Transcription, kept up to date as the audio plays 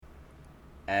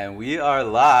And we are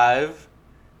live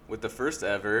with the first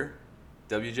ever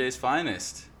WJ's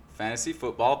Finest Fantasy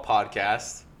Football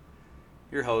Podcast.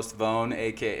 Your host, Vone,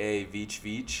 a.k.a.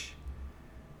 Veach,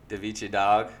 Davichi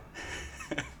Dog,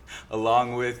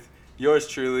 along with yours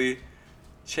truly,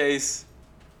 Chase.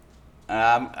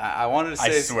 I wanted to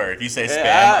say... I swear, if you say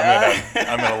spam,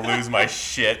 I'm gonna lose my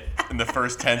shit in the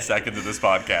first 10 seconds of this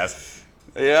podcast.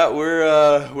 Yeah,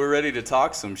 we're ready to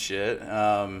talk some shit.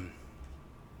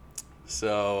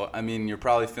 So, I mean, you're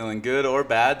probably feeling good or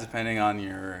bad depending on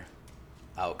your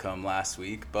outcome last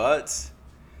week. But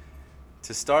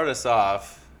to start us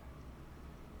off,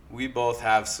 we both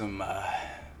have some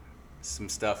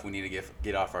stuff we need to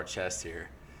get off our chest here.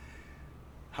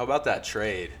 How about that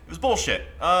trade? It was bullshit.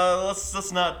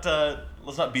 Let's not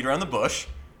beat around the bush.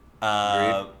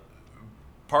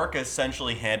 Park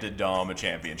essentially handed Dom a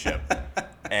championship,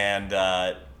 and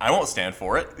I won't stand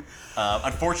for it.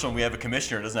 Unfortunately, we have a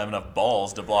commissioner who doesn't have enough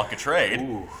balls to block a trade.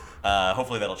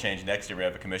 Hopefully that'll change next year. We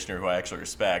have a commissioner who I actually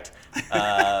respect.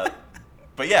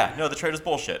 But yeah, no, the trade is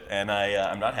bullshit, and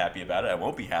I'm not happy about it. I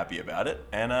won't be happy about it,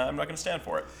 and I'm not going to stand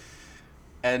for it.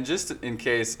 And just in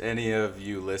case any of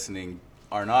you listening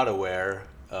are not aware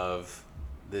of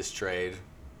this trade,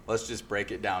 let's just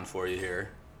break it down for you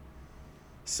here.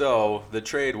 So the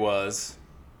trade was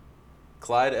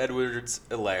Clyde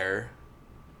Edwards-Helaire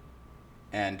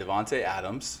and Davante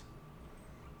Adams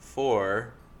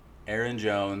for Aaron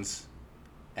Jones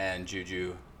and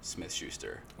Juju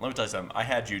Smith-Schuster. Let me tell you something. I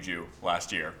had Juju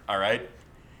last year, all right?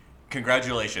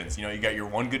 Congratulations. You got your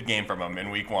one good game from him in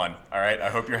week 1, all right? I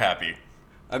hope you're happy.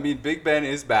 I mean, Big Ben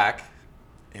is back.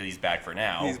 He's back for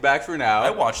now. He's back for now. I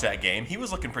watched that game. He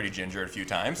was looking pretty ginger a few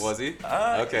times. Was he?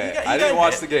 Okay. I didn't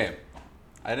watch the game.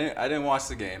 I didn't watch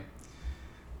the game.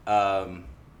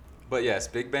 But yes,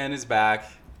 Big Ben is back.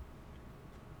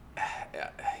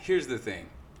 Here's the thing.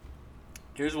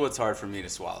 Here's what's hard for me to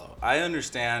swallow. I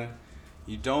understand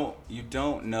you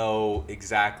don't know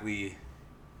exactly,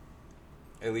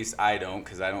 at least I don't,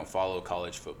 because I don't follow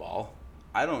college football.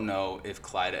 I don't know if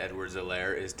Clyde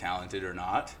Edwards-Helaire is talented or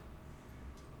not.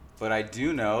 But I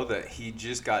do know that he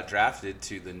just got drafted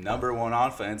to the number 1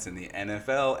 offense in the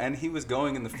NFL, and he was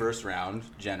going in the first round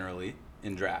generally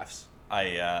in drafts.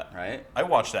 I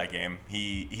watched that game.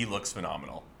 He looks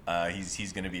phenomenal.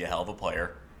 He's going to be a hell of a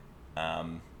player.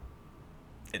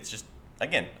 It's just,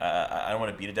 again, I don't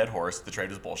want to beat a dead horse. The trade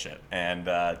was bullshit, and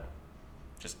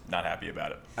just not happy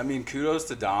about it. I mean, kudos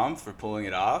to Dom for pulling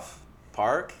it off.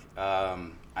 Park,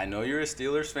 I know you're a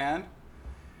Steelers fan,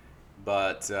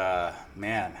 but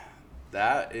man,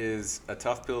 that is a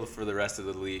tough pill for the rest of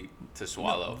the league to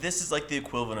swallow. No, this is like the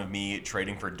equivalent of me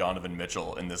trading for Donovan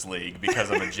Mitchell in this league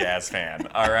because I'm a Jazz fan,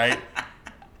 all right?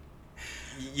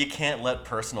 You can't let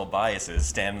personal biases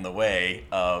stand in the way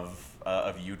of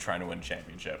you trying to win a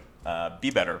championship. Be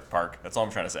better, Park. That's all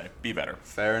I'm trying to say. Be better.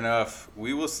 Fair enough.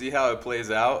 We will see how it plays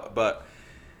out, but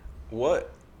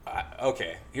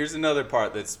okay, here's another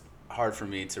part that's hard for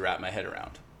me to wrap my head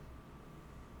around.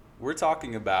 We're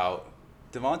talking about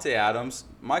Davante Adams.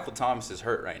 Michael Thomas is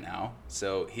hurt right now,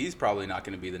 so he's probably not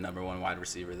going to be the number 1 wide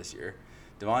receiver this year.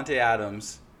 Davante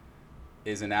Adams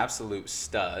is an absolute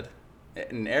stud,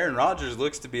 and Aaron Rodgers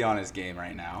looks to be on his game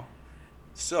right now.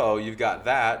 So you've got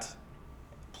that,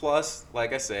 plus,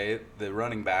 like I say, the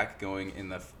running back going in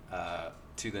the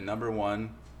to the number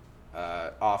 1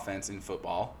 offense in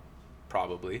football,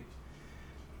 probably.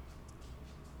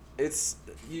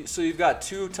 So you've got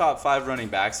 2 top 5 running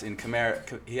backs in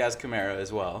Kamara. He has Kamara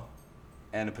as well,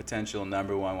 and a potential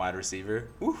number 1 wide receiver.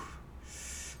 Whew.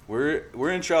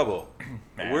 We're in trouble.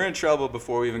 Man. We're in trouble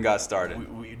before we even got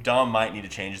started. Dom might need to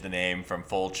change the name from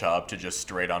Full Chub to just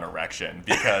Straight on Erection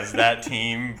because that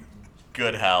team,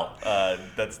 good hell.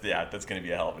 That's going to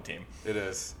be a hell of a team. It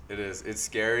is. It's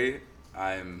scary.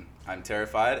 I'm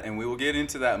terrified, and we will get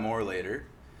into that more later.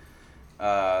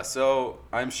 So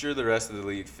I'm sure the rest of the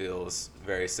league feels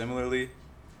very similarly.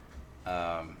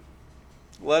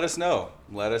 Let us know.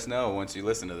 Let us know once you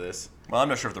listen to this. Well, I'm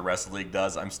not sure if the rest of the league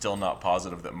does. I'm still not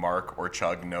positive that Mark or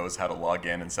Chug knows how to log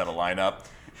in and set a lineup.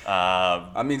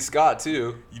 I mean, Scott,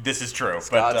 too. This is true.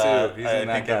 Scott, but, too. He's in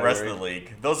that think category. The rest of the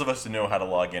league, those of us who know how to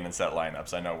log in and set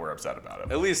lineups, I know we're upset about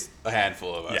it. At least a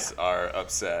handful of us are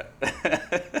upset.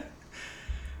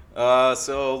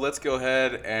 So let's go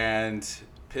ahead and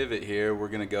pivot here. We're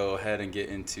going to go ahead and get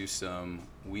into some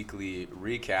weekly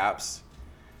recaps.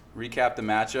 Recap the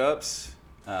matchups.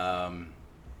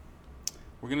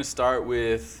 We're going to start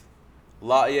with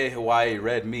Laie Hawaii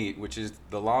Red Meat, which is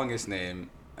the longest name,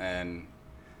 and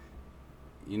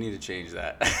you need to change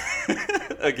that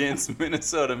against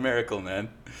Minnesota Miracle Men.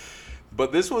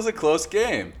 But this was a close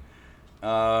game.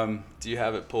 Do you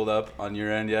have it pulled up on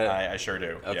your end yet? I sure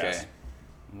do. Okay. Yes.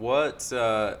 What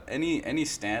any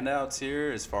standouts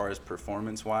here as far as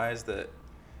performance wise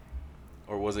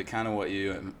or was it kind of what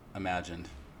you imagined?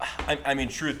 I mean,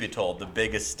 truth be told, the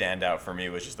biggest standout for me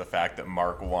was just the fact that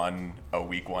Mark won a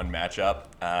week 1 matchup.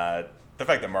 The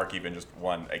fact that Mark even just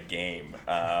won a game,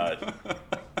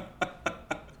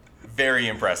 very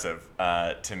impressive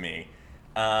to me.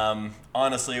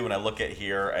 Honestly, when I look at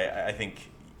here, I think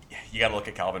you got to look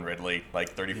at Calvin Ridley, like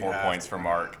 34 points for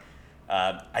Mark.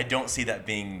 I don't see that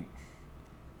being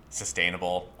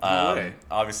sustainable. No way.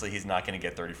 Obviously, he's not going to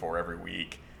get 34 every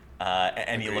week.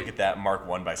 And you look at that, Mark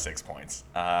won by 6 points.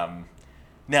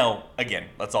 Now, again,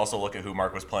 let's also look at who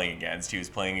Mark was playing against. He was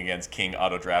playing against King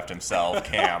Auto Draft himself,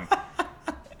 Cam.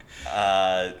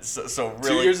 So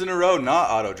really, 2 years in a row not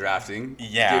auto drafting.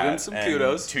 yeah, Give him some and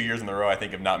kudos. 2 years in a row, I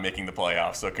think, of not making the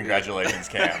playoffs. So congratulations,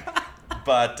 Cam.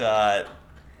 But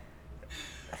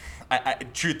I,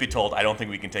 truth be told, I don't think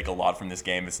we can take a lot from this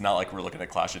game. It's not like we're looking at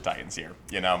Clash of Titans here,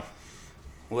 you know.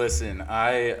 Listen,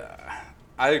 I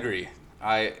agree.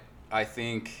 I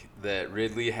think that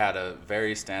Ridley had a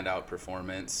very standout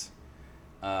performance.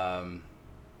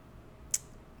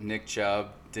 Nick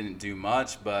Chubb didn't do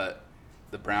much, but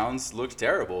the Browns looked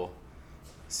terrible.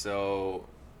 So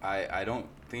I don't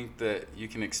think that you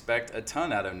can expect a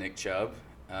ton out of Nick Chubb.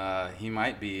 He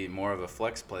might be more of a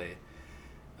flex play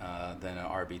than an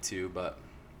RB2, but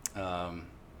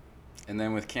and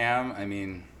then with Cam, I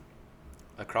mean,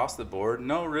 across the board,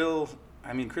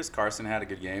 Chris Carson had a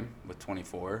good game with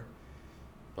 24,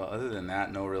 but other than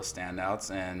that, no real standouts,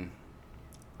 and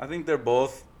I think they're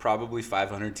both probably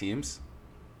 500 teams.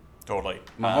 Totally.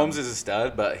 Mahomes is a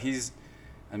stud, but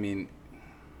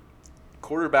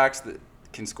quarterbacks that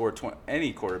can score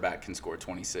any quarterback can score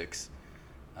 26.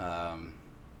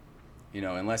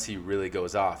 Unless he really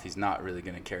goes off, he's not really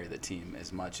going to carry the team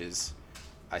as much as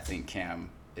I think Cam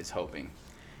is hoping.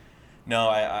 No,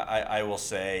 I will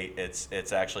say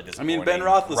it's actually disappointing. Ben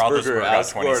Roethlisberger got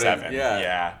outscored 27. him.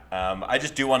 Yeah. I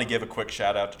just do want to give a quick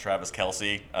shout out to Travis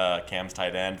Kelce, Cam's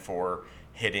tight end, for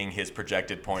hitting his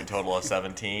projected point total of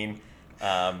 17.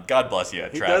 God bless you,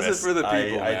 Travis. He does it for the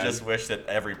people, I man. just wish that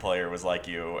every player was like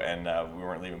you, and we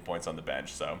weren't leaving points on the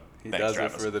bench. So He thanks, does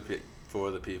Travis. it for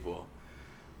the people.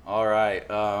 All right.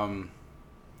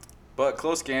 But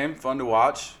close game, fun to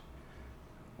watch.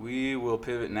 We will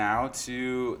pivot now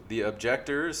to the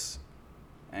objectors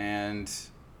and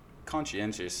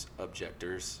conscientious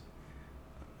objectors.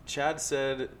 Chad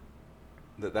said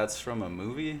that that's from a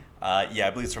movie. Yeah, I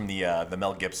believe it's from the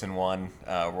Mel Gibson one,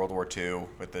 World War II,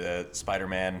 with the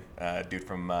Spider-Man dude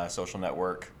from Social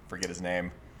Network. Forget his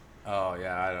name. Oh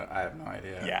yeah, I have no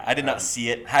idea. Yeah, I did not see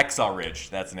it. Hacksaw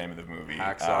Ridge. That's the name of the movie.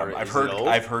 Hacksaw Ridge.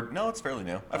 I've heard. No, it's fairly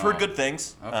new. I've heard good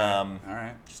things. Okay. All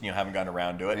right. Just haven't gotten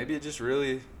around to it. Maybe it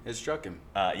struck him.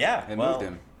 Yeah. It well,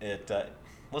 moved him.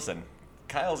 Listen,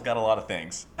 Kyle's got a lot of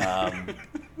things. And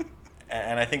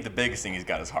I think the biggest thing he's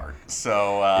got is heart.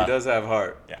 So He does have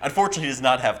heart. Yeah. Unfortunately, he does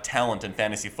not have talent in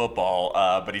fantasy football,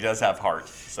 but he does have heurt.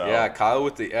 So Yeah, Kyle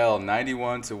with the L,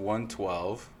 91 to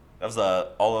 112. that was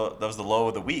the low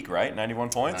of the week, right? 91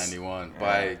 points. 91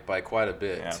 Yeah. by quite a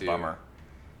bit Yeah, too. bummer.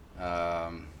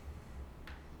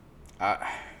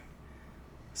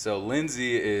 So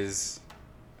Lindsey is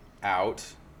out.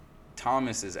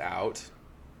 Thomas is out.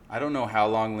 I don't know how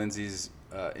long Lindsey's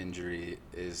injury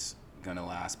is going to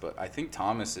last, but I think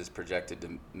Thomas is projected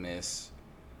to miss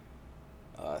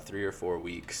 3 or 4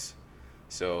 weeks.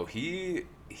 So he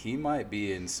might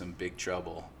be in some big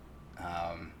trouble.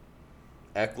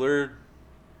 Eckler,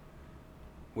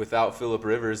 without Phillip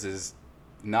Rivers, is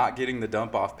not getting the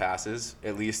dump-off passes,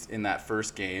 at least in that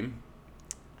first game.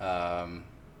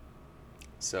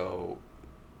 So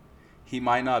he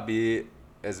might not be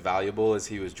as valuable as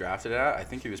he was drafted at. I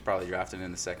think he was probably drafted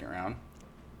in the second round.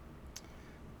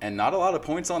 And not a lot of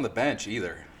points on the bench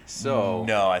either. So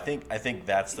No, I think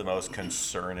that's the most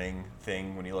concerning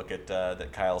thing when you look at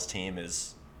that Kyle's team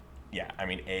is, yeah, I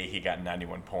mean, A, he got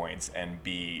 91 points, and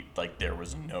B, like, there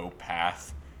was no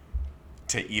path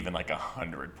to even, like,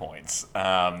 100 points.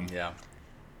 yeah.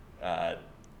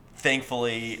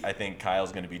 Thankfully, I think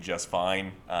Kyle's going to be just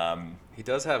fine. He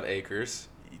does have acres.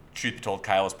 Truth be told,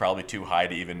 Kyle was probably too high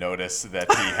to even notice that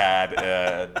he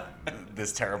had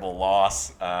this terrible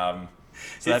loss.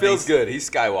 He feels good. He's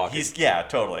skywalking. Yeah,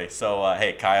 totally. So,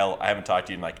 hey, Kyle, I haven't talked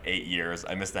to you in like 8 years.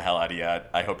 I missed the hell out of you.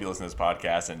 I hope you listen to this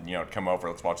podcast and, come over,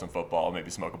 let's watch some football,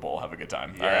 maybe smoke a bowl, have a good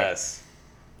time. Yes.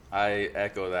 I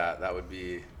echo that. That would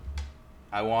be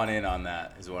 – I want in on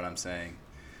that is what I'm saying.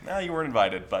 No, you weren't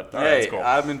invited, but all right, Hey, that's cool.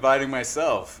 I'm inviting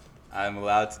myself. I'm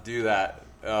allowed to do that.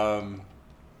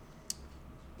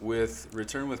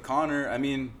 with Connor, I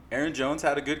mean, Aaron Jones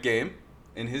had a good game.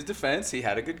 In his defense, he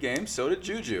had a good game. So did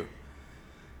Juju.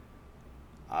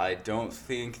 I don't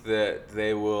think that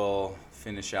they will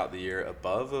finish out the year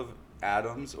above of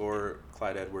Adams or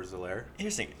Clyde Edwards-Helaire.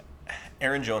 Here's the thing.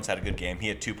 Aaron Jones had a good game. He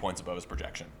had 2 points above his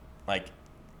projection.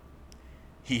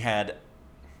 He had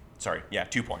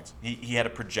 2 points. He had a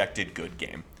projected good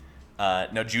game.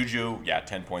 Now, Juju,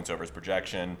 10 points over his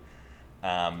projection.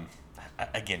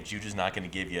 Again, Juju's not going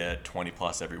to give you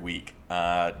 20-plus every week.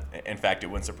 In fact, it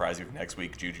wouldn't surprise you if next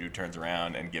week Juju turns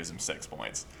around and gives him 6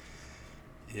 points.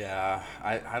 Yeah,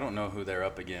 I don't know who they're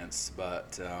up against,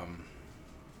 but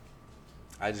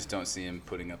I just don't see him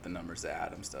putting up the numbers that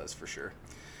Adams does for sure.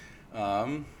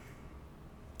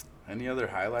 Any other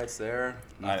highlights there?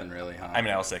 Nothing really, huh? I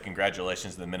mean, I'll say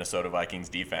congratulations to the Minnesota Vikings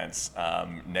defense.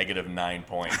 -9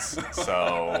 points.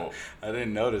 So I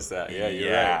didn't notice that.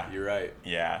 Yeah, you're right.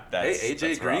 Yeah, hey, AJ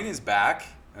that's Green rough. is back.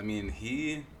 I mean,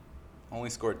 he only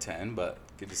scored 10, but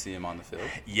good to see him on the field.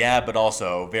 Yeah, but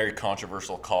also very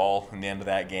controversial call in the end of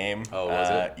that game. Oh, was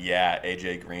it? Yeah,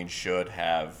 AJ Green should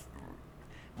have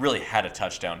really had a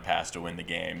touchdown pass to win the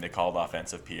game. They called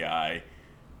offensive PI.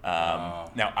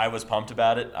 Now, I was pumped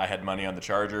about it. I had money on the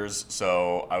Chargers,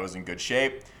 so I was in good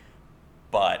shape.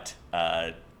 But,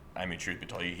 I mean, truth be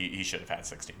told, he should have had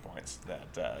 16 points.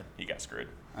 He got screwed.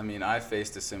 I mean, I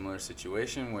faced a similar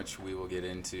situation, which we will get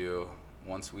into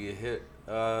once we hit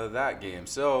that game.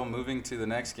 So, moving to the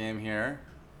next game here,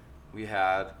 we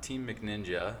had Team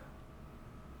McNinja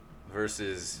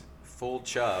versus Full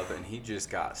Chubb, and he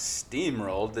just got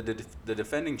steamrolled. The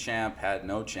defending champ had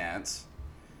no chance.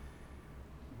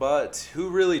 But who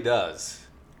really does?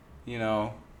 You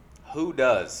know, who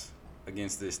does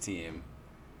against this team?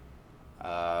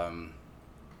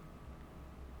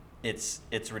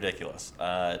 It's ridiculous.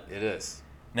 It is.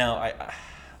 Now,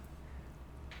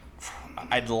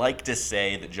 I'd like to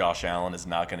say that Josh Allen is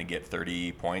not going to get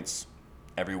 30 points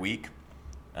every week.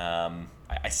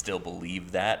 I still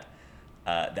believe that.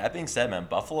 That being said, man,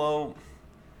 Buffalo.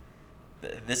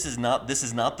 This is not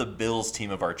the Bills team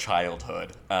of our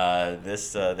childhood. They're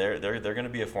going to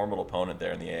be a formidable opponent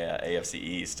there in the AFC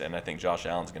East, and I think Josh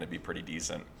Allen's going to be pretty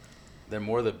decent. They're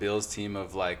more the Bills team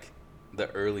of like the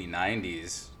early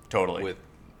 '90s. Totally. With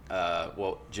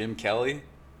Jim Kelly,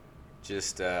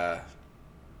 just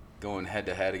going head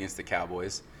to head against the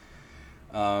Cowboys.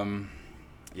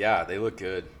 Yeah, they look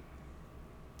good.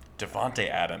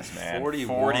 Devontae Adams, man,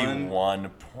 41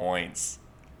 points.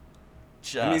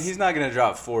 I mean, he's not going to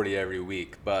drop 40 every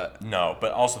week, but... No,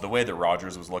 but also the way that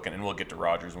Rodgers was looking, and we'll get to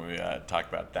Rodgers when we talk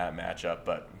about that matchup,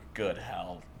 but good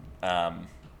hell.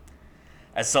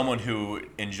 As someone who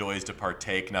enjoys to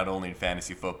partake not only in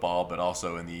fantasy football, but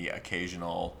also in the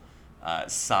occasional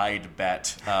side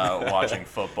bet watching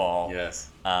football,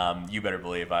 yes, you better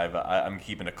believe I'm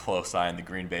keeping a close eye on the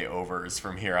Green Bay overs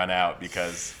from here on out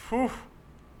because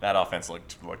that offense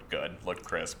looked good, looked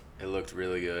crisp. It looked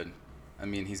really good. I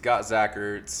mean, he's got Zach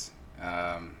Ertz.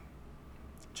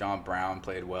 John Brown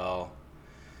played well.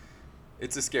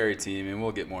 It's a scary team, and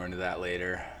we'll get more into that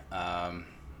later.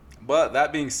 But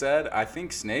that being said, I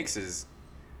think Snakes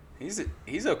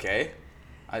he's okay.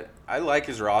 I like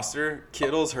his roster.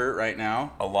 Kittle's hurt right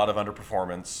now. A lot of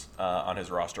underperformance on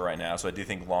his roster right now, so I do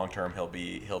think long term he'll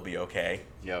be okay.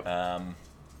 Yep.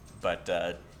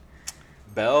 But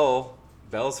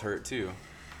Bell's hurt too.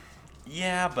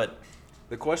 Yeah, but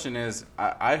the question is,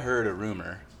 I heard a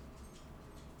rumor.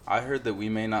 I heard that we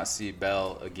may not see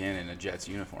Bell again in a Jets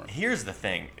uniform. Here's the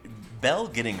thing. Bell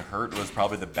getting hurt was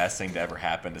probably the best thing to ever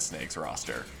happen to Snake's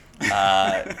roster.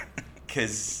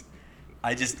 Because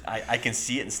I can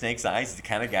see it in Snake's eyes. He's the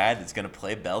kind of guy that's going to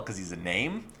play Bell because he's a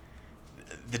name.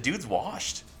 The dude's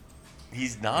washed.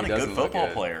 He's not a good football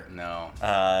player. No.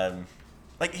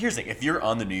 Here's the thing. If you're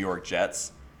on the New York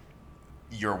Jets,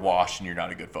 you're washed and you're not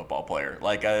a good football player.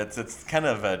 It's kind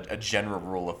of a general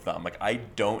rule of thumb. I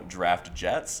don't draft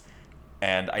Jets,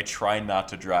 and I try not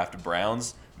to draft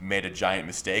Browns. Made a giant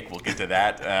mistake. We'll get to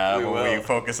that when we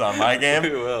focus on my game.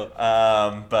 We will.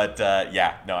 I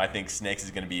think Snakes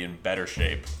is going to be in better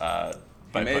shape by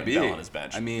putting Bell on his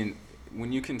bench. I mean,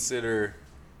 when you consider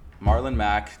Marlon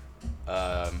Mack,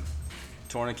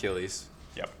 torn Achilles,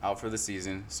 out for the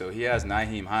season, so he has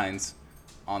Nyheim Hines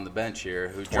on the bench here,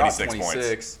 who dropped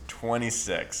 26.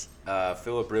 26.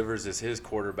 Phillip Rivers is his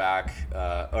quarterback,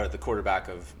 or the quarterback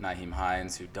of Nyheim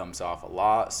Hines, who dumps off a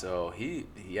lot. So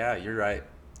you're right.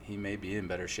 He may be in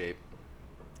better shape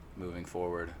moving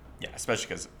forward. Yeah, especially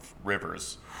because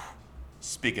Rivers,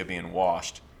 speak of being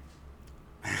washed,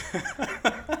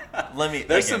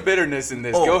 There's some bitterness in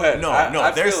this. Oh, Go ahead. No,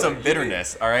 there's feel some it.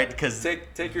 bitterness. All right, because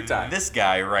Take your time. This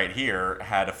guy right here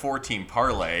had a 4-team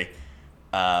parlay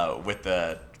with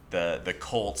the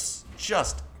Colts.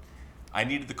 I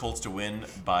needed the Colts to win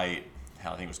by, I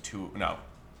think it was 2. No,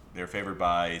 they were favored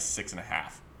by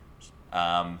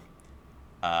 6.5.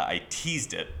 I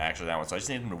teased it actually that one, so I just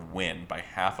needed them to win by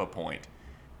half a point,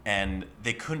 and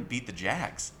they couldn't beat the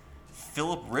Jags.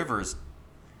 Phillip Rivers,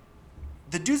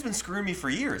 the dude's been screwing me for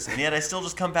years, and yet I still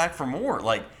just come back for more.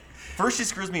 Like, first he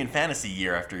screws me in fantasy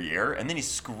year after year, and then he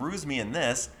screws me in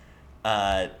this.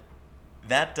 That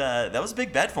was a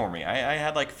big bet for me. I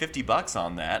had like $50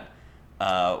 on that.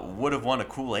 Would have won a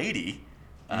cool 80.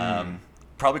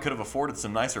 Probably could have afforded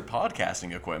some nicer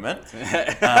podcasting equipment.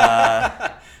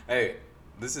 Hey,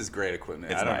 this is great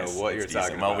equipment. It's I don't nice. know what It's you're decent.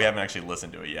 talking about. Well, we haven't actually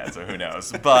listened to it yet, so who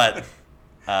knows. But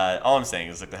all I'm saying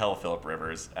is, like, the hell of Phillip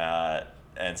Rivers.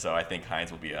 And so I think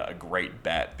Hines will be a great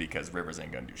bet because Rivers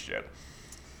ain't going to do shit.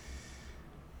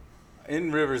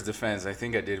 In Rivers' defense, I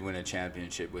think I did win a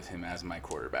championship with him as my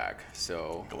quarterback.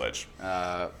 So Glitch.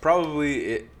 probably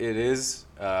it is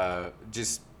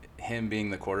just him being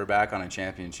the quarterback on a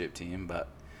championship team. But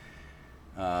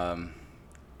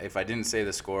if I didn't say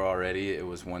the score already, it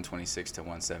was 126 to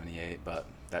 178. But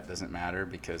that doesn't matter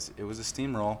because it was a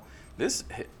steamroll.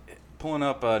 Pulling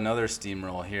up another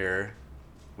steamroll here,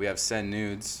 we have Sen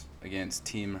Nudes against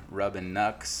Team Rubbin'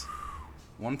 Nux,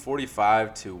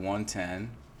 145 to 110.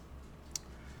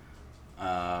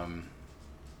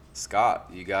 Scott,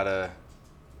 you gotta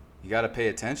pay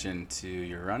attention to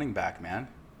your running back, man.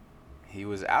 He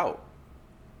was out.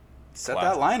 Set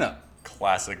that lineup.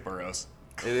 Classic Burrows.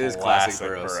 It is classic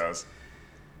Burrows.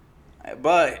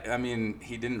 But I mean,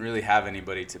 he didn't really have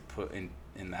anybody to put in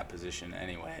that position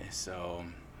anyway. So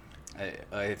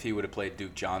if he would have played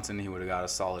Duke Johnson, he would have got a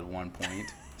solid 1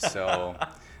 point. So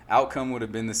outcome would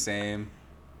have been the same.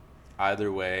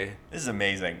 Either way. This is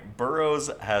amazing.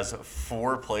 Burrows has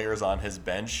 4 players on his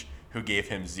bench who gave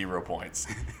him 0 points.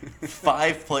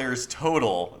 5 players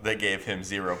total that gave him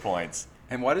 0 points.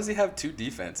 And why does he have 2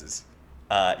 defenses?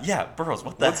 Yeah, Burrows,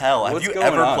 what the hell? Have you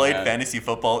ever played fantasy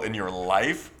football in your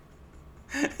life?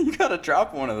 You gotta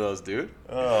drop one of those, dude.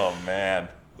 Oh, man.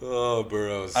 Oh,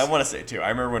 Burrows. I want to say, too, I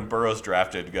remember when Burrows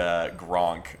drafted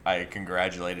Gronk, I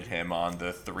congratulated him on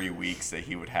the 3 weeks that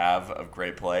he would have of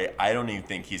great play. I don't even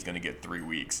think he's going to get 3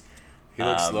 weeks. He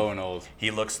looks slow and old. He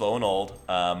looks slow and old.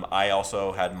 I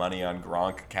also had money on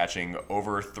Gronk catching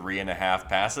over 3.5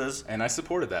 passes. And I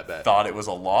supported that bet. Thought it was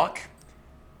a lock.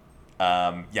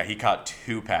 Yeah, he caught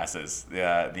 2 passes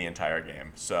the entire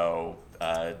game. So,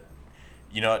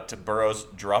 you know what, to Burrows,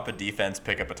 drop a defense,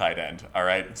 pick up a tight end. All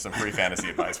right? Some free fantasy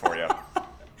advice for you.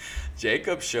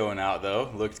 Jacobs showing out, though.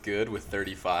 Looked good with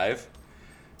 35.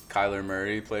 Kyler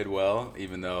Murray played well,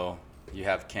 even though you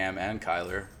have Cam and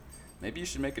Kyler. Maybe you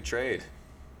should make a trade.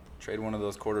 Trade one of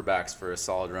those quarterbacks for a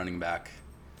solid running back.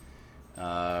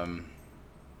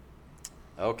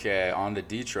 Okay, on to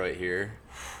Detroit here.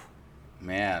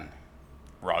 Man.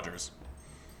 Rodgers.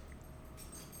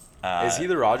 Is he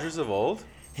the Rodgers of old?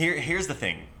 Here's the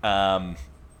thing. I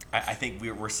think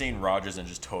we're seeing Rodgers in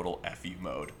just total FU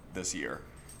mode this year.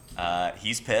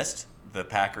 He's pissed. The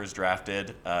Packers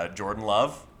drafted Jordan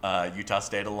Love, Utah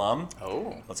State alum.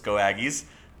 Oh. Let's go Aggies.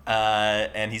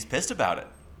 And he's pissed about it.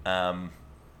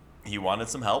 He wanted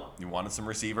some help. He wanted some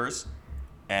receivers.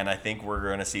 And I think we're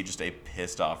going to see just a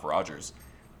pissed off Rodgers.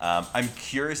 I'm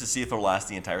curious to see if it'll last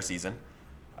the entire season.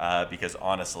 Because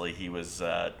honestly, he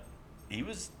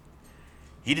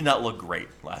did not look great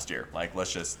last year. Like,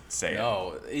 let's just say it.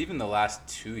 No, even the last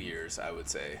 2 years, I would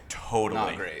say. Totally.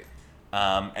 Not great.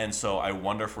 And so I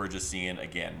wonder if we're just seeing,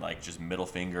 again, like, just middle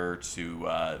finger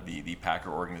to the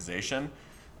Packer organization.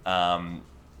 And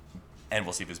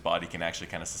we'll see if his body can actually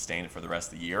kind of sustain it for the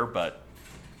rest of the year. But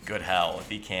good hell, if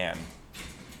he can.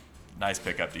 Nice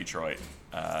pickup, Detroit.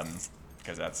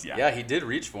 Because that's, yeah. Yeah, he did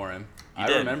reach for him. I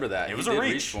remember that. It was he a did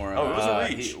reach. reach for him. Oh, it was a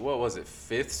reach. What was it,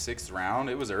 5th, 6th round?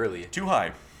 It was early. Too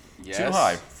high. Yes, Too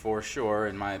high. for sure,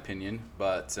 in my opinion.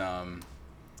 But,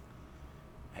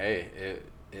 hey,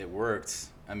 it worked.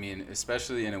 I mean,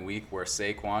 especially in a week where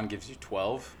Saquon gives you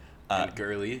 12 and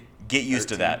Gurley. Get used 13.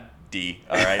 to that, D,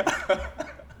 all right?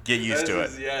 Get used to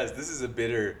it. Yes, this is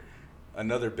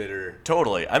another bitter.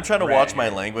 Totally. I'm trying to Rant watch my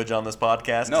here. language on this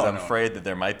podcast because No, I'm no. afraid that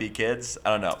there might be kids. I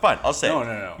don't know. Fine, I'll say it.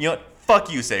 No. You know what?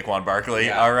 Fuck you, Saquon Barkley,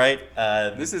 Yeah. all right?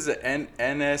 This is an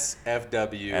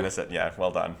NSFW and I said, yeah,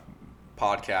 well done.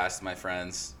 podcast, my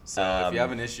friends. So if you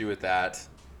have an issue with that,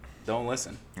 don't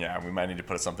listen. Yeah, we might need to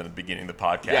put something at the beginning of the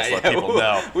podcast Yeah, let people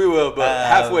know. We will, but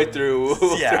halfway through.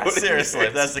 We'll Yeah, throw it in seriously, there.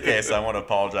 if that's the case, I want to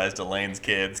apologize to Lane's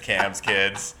kids, Cam's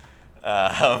kids,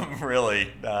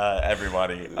 really,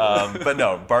 everybody. But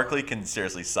no, Barkley can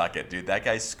seriously suck it, dude. That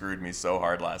guy screwed me so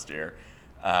hard last year.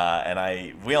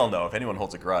 And we all know if anyone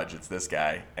holds a grudge, it's this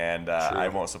guy, and I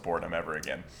won't support him ever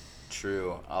again.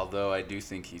 True, although I do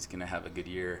think he's going to have a good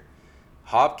year.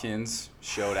 Hopkins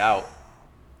showed out.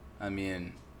 I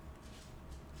mean,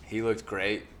 he looked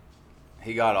great.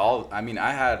 He got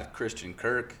I had Christian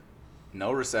Kirk,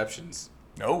 no receptions.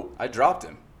 No. I dropped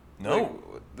him. No.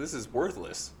 Like, this is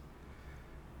worthless.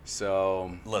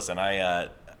 So. Listen, I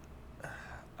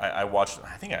watched,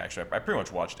 I pretty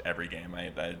much watched every game.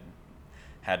 I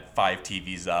had 5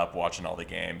 TVs up watching all the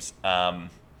games.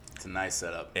 It's a nice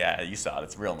setup. Yeah, you saw it.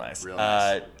 It's real nice. Real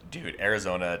nice. Dude,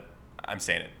 Arizona, I'm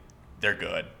saying it. They're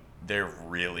good. They're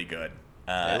really good.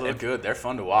 They look good. They're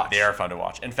fun to watch. They are fun to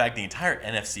watch. In fact, the entire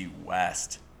NFC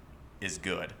West is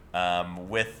good. And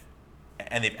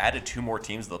they've added 2 more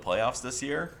teams to the playoffs this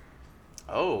year.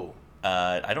 Oh.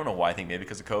 I don't know why. I think maybe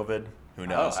because of COVID. Who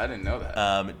knows? Oh, I didn't know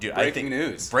that. Dude, Breaking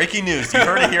news. Breaking news. You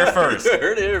heard it here first. You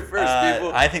heard it here first,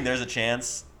 people. I think there's a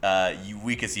chance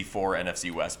we could see 4 NFC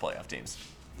West playoff teams.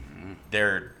 Mm-hmm.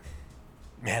 They're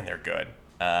good.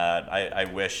 I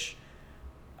wish.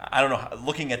 I don't know.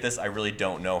 Looking at this, I really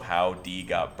don't know how D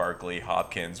got Barkley,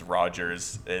 Hopkins,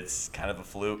 Rodgers. It's kind of a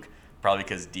fluke. Probably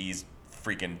because D's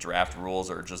freaking draft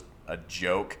rules are just a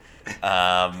joke.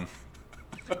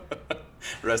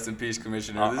 Rest in peace,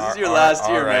 Commissioner. This is your last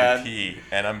year, man. R.I.P.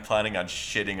 And I'm planning on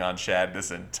shitting on Chad this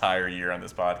entire year on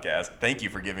this podcast. Thank you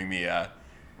for giving me a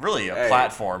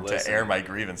platform to air my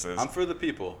grievances. I'm for the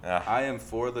people. I am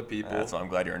for the people. That's why I'm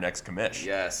glad you're our next commish.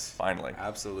 Yes. Finally.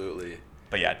 Absolutely.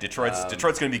 But yeah, Detroit's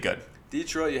going to be good.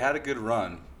 Detroit, you had a good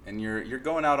run, and you're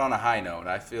going out on a high note.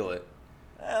 I feel it.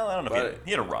 Well, I don't know if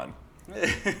he had a run.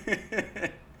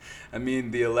 I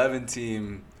mean, the 11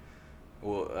 team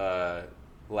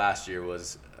last year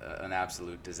was an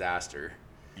absolute disaster.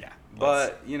 Yeah.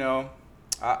 But,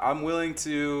 I'm willing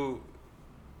to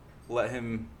let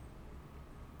him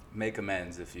make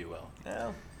amends, if you will.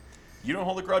 Yeah. You don't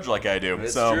hold a grudge like I do.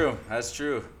 It's true. That's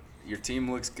true. Your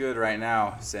team looks good right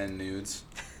now. Send nudes.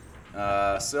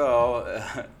 On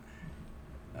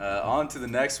to the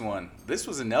next one. This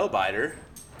was a nail-biter.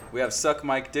 We have Suck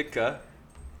Mike Ditka,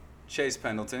 Chase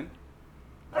Pendleton,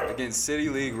 against City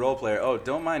League role player. Oh,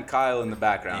 don't mind Kyle in the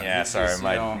background. Yeah, sorry.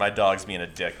 My dog's being a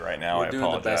dick right now. I apologize. We're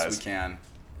doing the best we can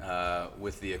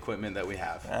with the equipment that we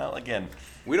have. Well, again,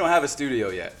 we don't have a studio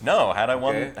yet. No, had I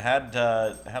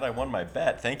won my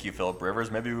bet, thank you, Philip Rivers,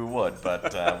 maybe we would,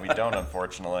 but we don't,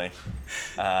 unfortunately.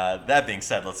 That being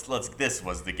said, this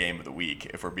was the game of the week,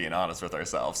 if we're being honest with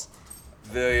ourselves.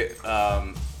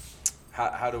 How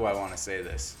do I want to say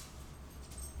this?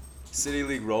 City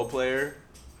League role player,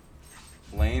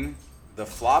 Lane, the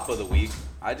flop of the week.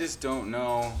 I just don't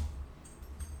know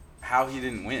how he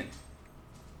didn't win.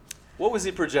 What was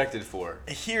he projected for?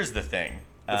 Here's the thing.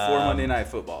 Before Monday Night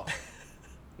Football.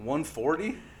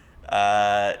 140?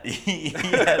 He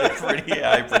had a pretty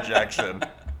high projection.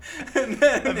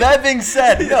 That being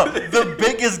said, the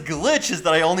biggest glitch is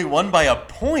that I only won by a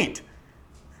point.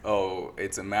 Oh,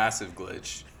 it's a massive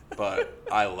glitch, but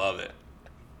I love it.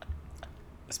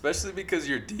 Especially because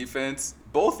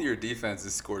both your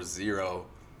defenses score 0.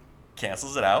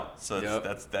 Cancels it out, so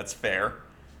that's fair.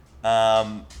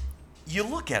 You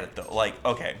look at it, though,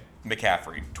 okay,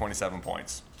 McCaffrey, 27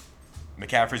 points.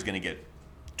 McCaffrey's going to get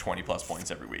 20-plus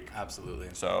points every week. Absolutely.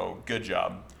 So, good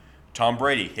job. Tom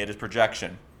Brady hit his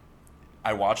projection.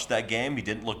 I watched that game. He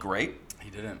didn't look great. He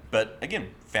didn't. But,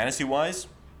 again, fantasy-wise,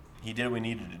 he did what he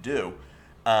needed to do.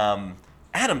 Adam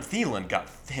Thielen got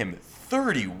him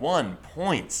 31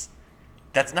 points.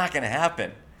 That's not going to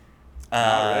happen.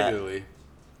 Not regularly.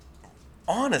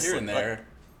 Honestly. Here and there.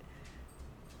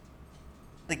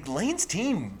 Lane's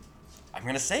team, I'm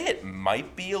going to say it,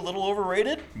 might be a little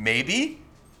overrated. Maybe.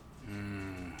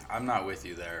 I'm not with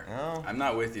you there. No. I'm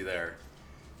not with you there.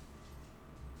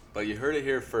 But you heard it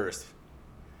here first.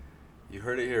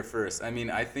 I mean,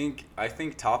 I think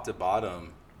top to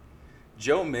bottom,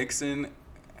 Joe Mixon,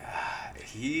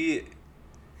 he's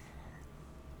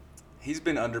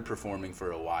been underperforming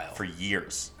for a while. For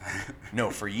years. No,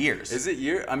 for years. Is it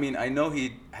year? I mean, I know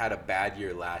he had a bad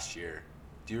year last year.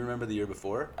 Do you remember the year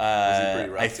before? Was he pretty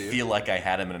rough I too? feel like I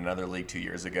had him in another league 2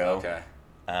 years ago. Okay.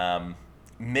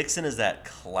 Mixon is that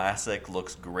classic,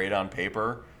 looks great on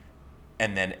paper,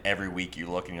 and then every week you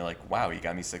look and you're like, wow, he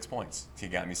got me 6 points. He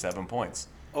got me 7 points.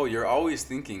 Oh, you're always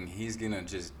thinking he's going to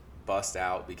just bust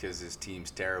out because his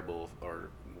team's terrible or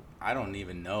I don't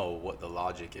even know what the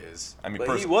logic is. I mean,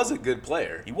 but he was a good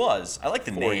player. He was. I like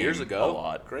the 4 name years ago. a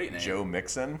lot. Great name. Joe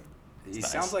Mixon. He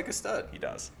nice. sounds like a stud. He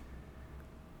does.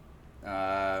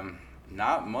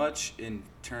 Not much in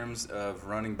terms of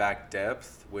running back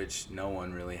depth, which no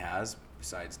one really has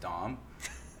besides Dom.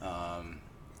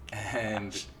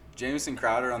 And Jamison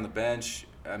Crowder on the bench.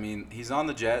 I mean, he's on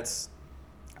the Jets.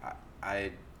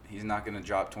 He's not going to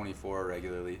drop 24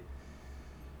 regularly.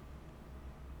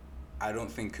 I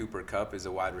don't think Cooper Kupp is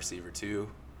a wide receiver too.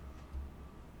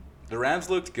 The Rams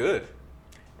looked good.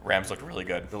 Rams looked really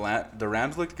good. The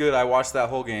Rams looked good. I watched that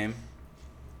whole game.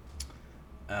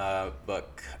 But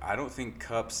I don't think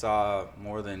Kupp saw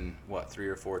more than, 3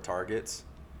 or 4 targets.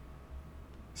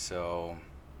 So,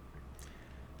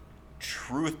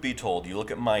 truth be told, you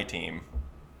look at my team.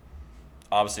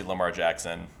 Obviously, Lamar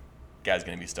Jackson, guy's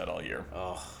going to be stud all year.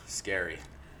 oh, scary.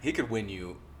 He could win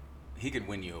you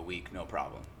a week, no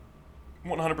problem.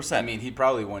 100%. I mean, he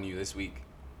probably won you this week.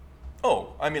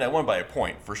 Oh, I mean, I won by a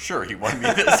point. For sure, he won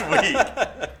me this week.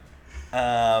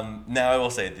 Now, I will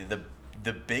say,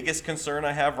 the biggest concern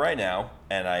I have right now,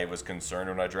 and I was concerned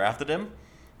when I drafted him,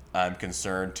 I'm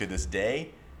concerned to this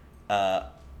day,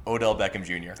 Odell Beckham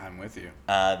Jr. I'm with you.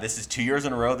 This is 2 years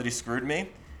in a row that he screwed me.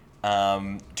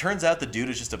 Turns out the dude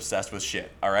is just obsessed with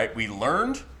shit, all right? We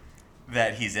learned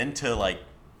that he's into,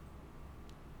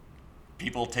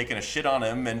 people taking a shit on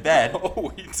him in bed.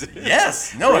 Oh, we did.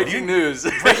 Yes. No. Breaking news.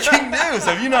 Breaking news.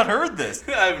 Have you not heard this?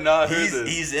 I've not heard this.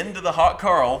 He's into the hot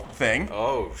Carl thing.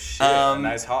 Oh, shit. A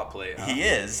nice hot plate, huh? He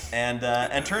is. And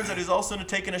turns out he's also into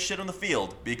taking a shit on the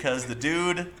field because the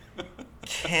dude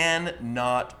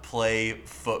cannot play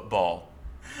football.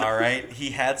 All right? He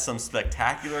had some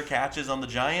spectacular catches on the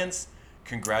Giants.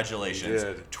 Congratulations. He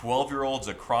did. 12-year-olds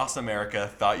across America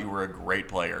thought you were a great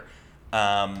player.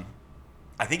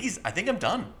 I think I'm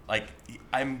done. I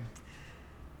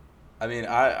mean,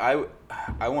 I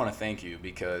want to thank you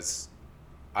because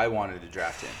I wanted to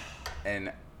draft him.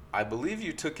 And I believe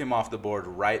you took him off the board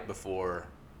right before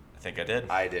think I did.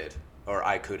 I did. Or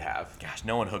I could have. Gosh,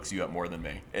 no one hooks you up more than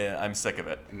me. I'm sick of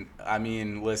it. I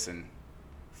mean, listen,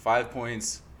 5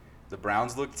 points. The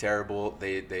Browns look terrible.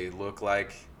 They look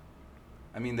like,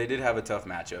 I mean, they did have a tough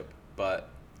matchup, but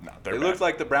No, they they're bad. looked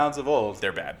like the Browns of old.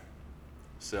 They're bad.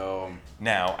 So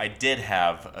Now, I did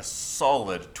have a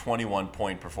solid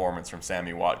 21-point performance from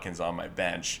Sammy Watkins on my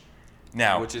bench.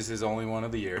 Now, which is his only one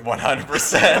of the year.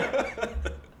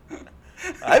 100%.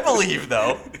 I believe,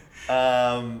 though.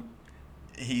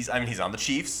 He's on the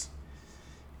Chiefs.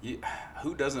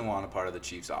 Who doesn't want a part of the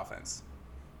Chiefs offense?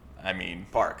 I mean,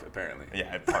 Park, apparently.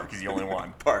 yeah, Park is the only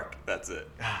one. Park, that's it.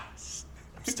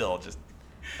 I'm still just.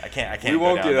 I can't. We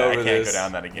won't get over I can't this. go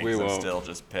down that again We because I'm won't. still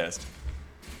just pissed.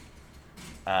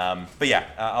 But yeah,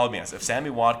 I'll be honest. If Sammy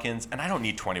Watkins, and I don't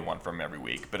need 21 from him every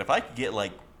week, but if I could get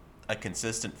a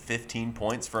consistent 15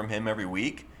 points from him every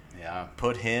week, Yeah.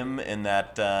 put him in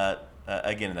that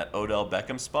in that Odell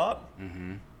Beckham spot.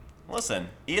 Mm-hmm. Listen,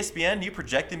 ESPN, you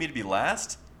projected me to be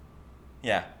last.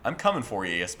 Yeah, I'm coming for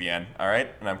you, ESPN. All right,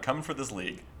 and I'm coming for this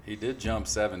league. He did jump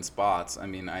 7 spots. I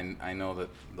mean, I know that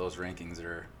those rankings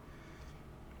are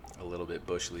a little bit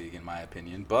bush league in my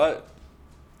opinion, but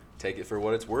take it for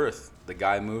what it's worth. The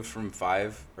guy moved from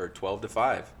 12 to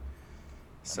 5.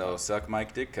 So suck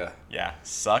Mike Ditka. Yeah,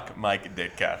 suck Mike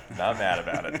Ditka. Not mad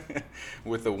about it.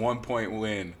 With a 1-point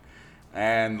win.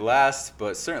 And last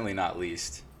but certainly not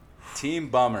least, Team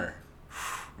Bummer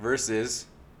versus,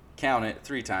 count it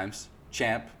 3 times,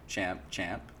 Champ.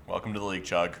 Welcome to the league,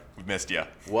 Chug. We've missed you.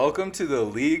 Welcome to the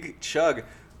league, Chug.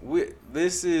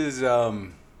 This is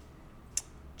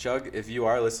Chug. If you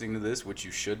are listening to this, which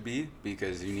you should be,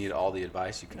 because you need all the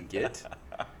advice you can get,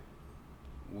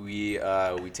 we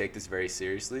take this very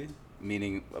seriously.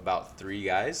 Meaning about 3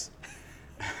 guys.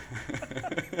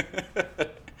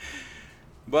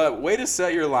 But way to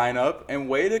set your lineup and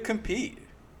way to compete.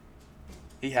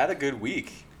 He had a good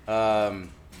week.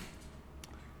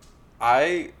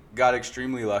 I got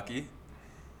extremely lucky.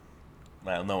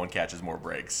 Well, no one catches more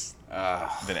breaks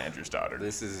than Andrew Stoddard.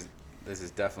 This is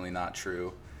definitely not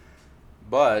true.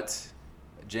 But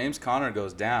James Conner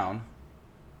goes down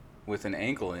with an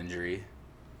ankle injury.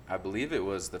 I believe it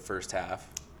was the first half.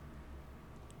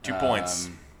 2 points.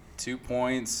 2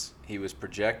 points. He was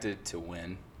projected to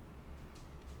win.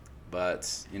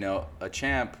 But, a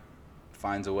champ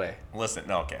finds a way. Listen,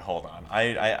 no, okay, hold on.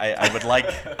 I would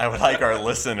like our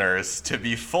listeners to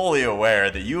be fully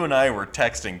aware that you and I were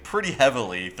texting pretty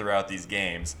heavily throughout these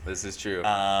games. This is true.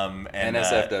 And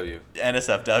NSFW.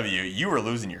 NSFW, you were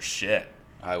losing your shit.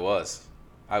 I was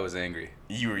angry.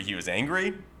 He was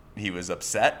angry. He was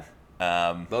upset.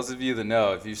 Those of you that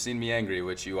know, if you've seen me angry,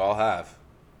 which you all have,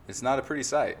 It's not a pretty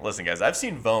sight. Listen, guys, I've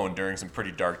seen Vone during some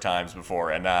pretty dark times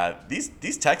before, and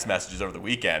these text messages over the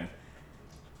weekend,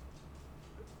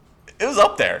 it was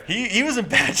up there. He was in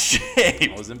bad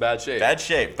shape. I was in bad shape. Bad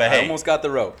shape, but I hey, almost got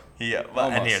the rope.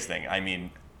 and here's the thing. I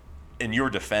mean, in your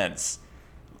defense,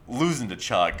 losing to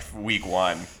Chug week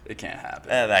 1, It can't happen.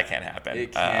 that can't happen.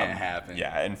 It can't happen.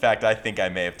 Yeah, in fact, I think I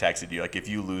may have texted you, like, if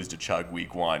you lose to Chug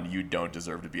week 1, you don't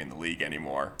deserve to be in the league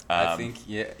anymore. I think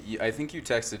you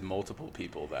texted multiple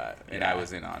people that, and I Yeah.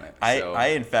 was in on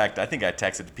it. In fact, I think I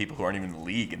texted to people who aren't even in the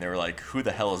league, and they were like, "Who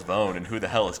the hell is Vone and who the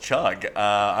hell is Chug?"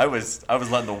 I was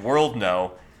letting the world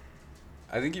know.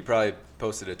 I think you probably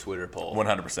posted a Twitter poll,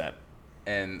 100%.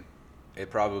 and it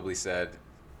probably said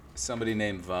somebody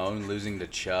named Vone losing to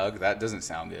Chug. That doesn't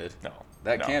sound good. No,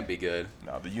 That no. can't be good.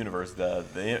 No, the universe, the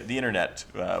internet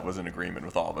was in agreement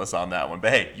with all of us on that one.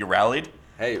 But hey, you rallied.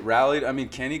 Hey, rallied. I mean,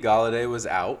 Kenny Galladay was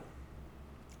out.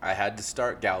 I had to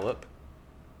start Gallup,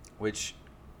 which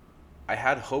I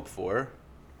had hope for.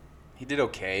 He did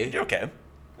okay. You did okay.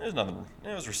 There's nothing.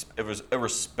 It was a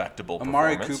respectable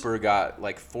Amari performance. Cooper got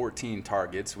like 14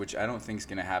 targets, which I don't think is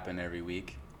going to happen every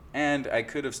week. And I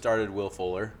could have started Will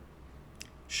Fuller.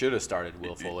 Should have started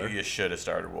Will Fuller. You should have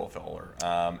started Will Fuller,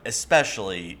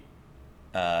 especially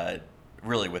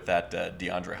really with that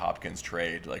DeAndre Hopkins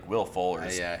trade. Like Will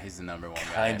Fuller's Yeah, he's the number one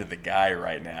guy. kind of the guy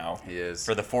right now. He is.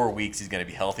 For the 4 weeks he's going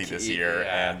to be healthy this year,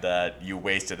 Yeah. and you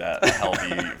wasted a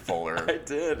healthy Fuller. I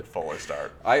did. Fuller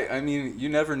start. I mean, you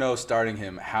never know starting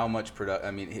him how much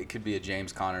I mean, it could be a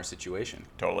James Conner situation.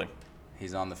 Totally.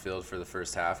 He's on the field for the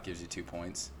first half, gives you 2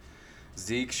 points.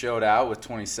 Zeke showed out with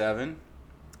 27.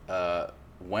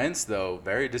 Wentz, though,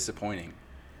 very disappointing.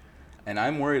 And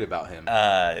I'm worried about him.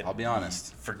 I'll be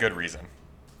honest. For good reason.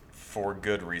 For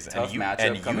good reason. Tough matchup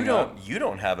and coming you don't up. you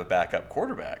don't have a backup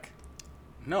quarterback.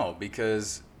 No,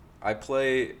 because I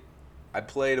play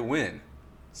to win.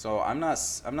 So I'm not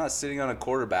sitting on a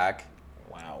quarterback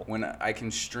Wow. when I can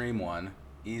stream one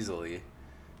easily.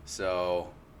 So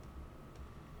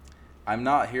I'm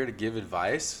not here to give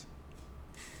advice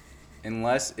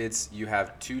unless it's you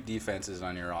have 2 defenses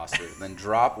on your roster. Then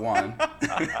drop one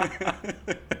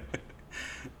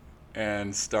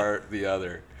and start the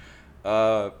other.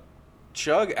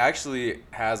 Chug actually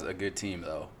has a good team,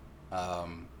 though.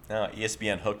 No,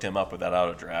 ESPN hooked him up with that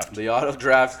auto draft. The auto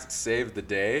draft saved the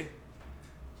day.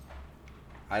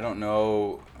 I don't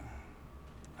know.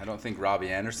 I don't think Robbie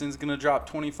Anderson's going to drop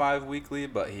 25 weekly,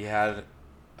 but he had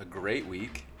a great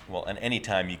week. Well, and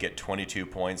anytime you get 22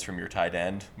 points from your tight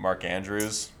end, Mark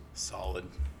Andrews, Solid.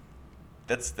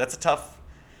 that's a tough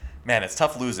man. It's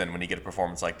tough losing when you get a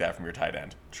performance like that from your tight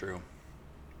end. True.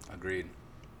 Agreed.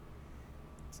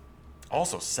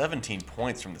 Also, 17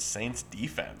 points from the Saints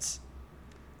defense.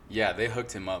 Yeah, they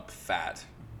hooked him up fat.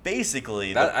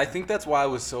 Basically, I think that's why I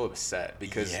was so upset,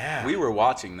 because Yeah. we were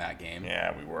watching that game.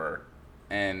 yeah, we were.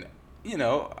 And,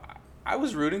 I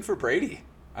was rooting for Brady.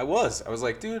 I was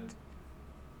like, dude,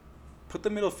 put the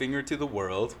middle finger to the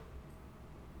world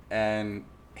and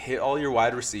hit all your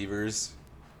wide receivers.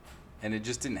 And it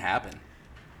just didn't happen.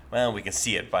 Well, we can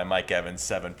see it by Mike Evans,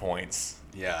 7 points.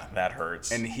 Yeah. That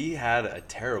hurts. And he had a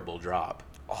terrible drop.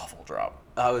 awful drop.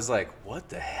 I was like, what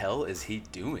the hell is he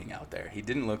doing out there? He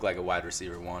didn't look like a wide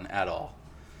receiver 1 at all.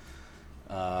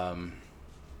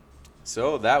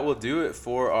 So that will do it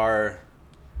for our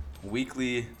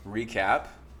weekly recap.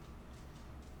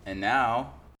 And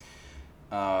now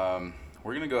we're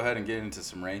going to go ahead and get into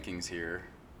some rankings here.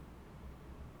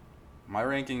 My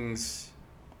rankings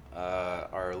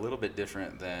are a little bit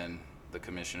different than the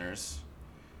commissioners,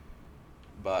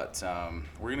 but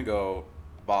we're going to go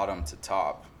bottom to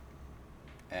top.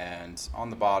 And on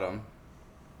the bottom,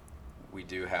 we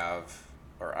do have,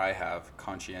 or I have,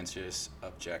 conscientious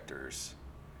objectors.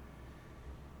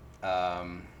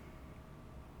 I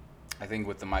think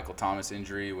with the Michael Thomas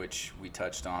injury, which we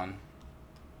touched on,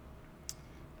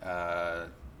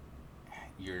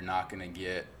 you're not going to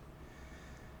get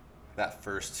that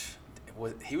first.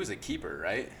 He was a keeper,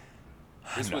 right?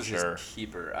 This I'm not was sure. his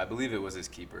keeper. I believe it was his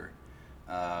keeper.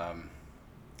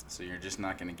 So you're just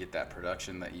not going to get that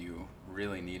production that you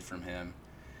really need from him.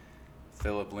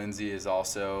 Philip Lindsay is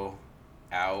also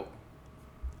out.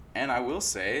 And I will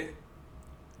say,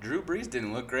 Drew Brees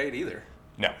didn't look great either.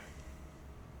 No.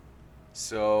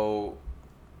 So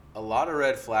a lot of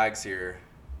red flags here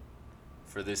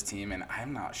for this team, and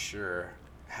I'm not sure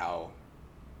how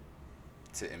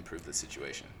to improve the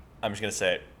situation. I'm just going to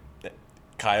say,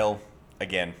 Kyle,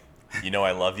 again, you know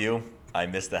I love you. I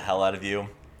miss the hell out of you.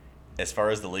 As far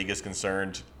as the league is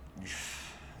concerned,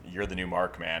 you're the new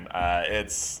Mark, man.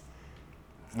 It's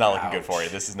It's not looking good for Ouch. you.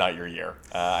 This is not your year.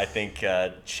 I think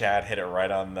Chad hit it right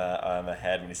on the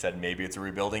head when he said maybe it's a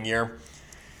rebuilding year.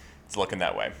 It's looking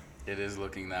that way. It is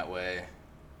looking that way.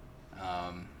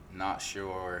 Not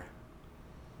sure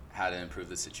how to improve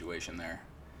the situation there.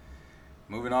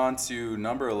 Moving on to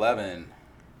number 11,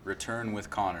 return with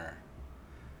Connor.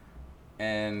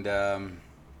 And,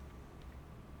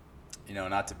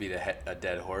 not to beat a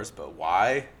dead horse, but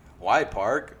why? Why,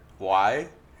 Park? Why?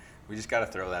 We just got to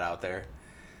throw that out there.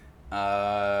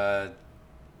 I'm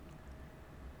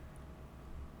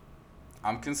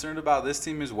concerned about this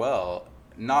team as well.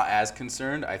 Not as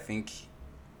concerned. I think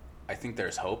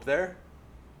there's hope there.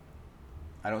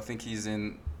 I don't think he's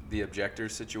in the objector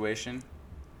situation.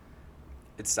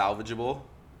 It's salvageable.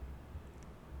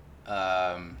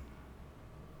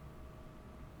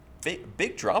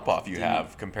 Big drop off you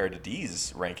have compared to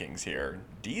D's rankings here.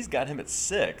 D's got him at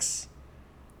 6.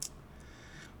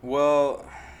 Well,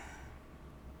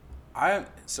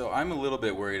 I'm a little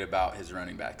bit worried about his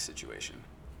running back situation.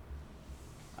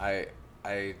 I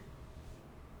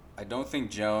don't think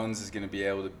Jones is going to be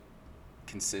able to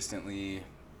consistently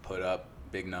put up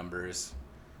big numbers,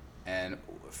 and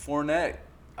Fournette,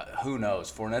 who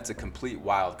knows? Fournette's a complete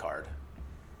wild card.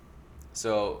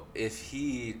 So if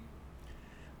the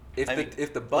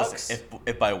Bucks, listen,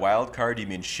 if by wild card you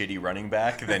mean shitty running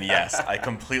back, then yes, I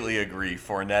completely agree.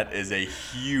 Fournette is a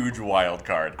huge wild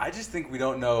card. I just think we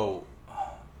don't know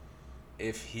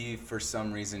if he for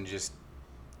some reason just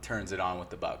turns it on with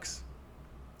the Bucks.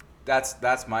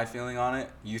 That's my feeling on it.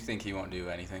 You think he won't do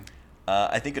anything?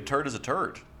 I think a turd is a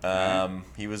turd.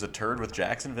 He was a turd with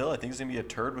Jacksonville. I think he's going to be a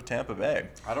turd with Tampa Bay.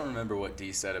 I don't remember what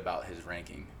D said about his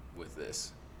ranking with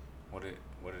this. What did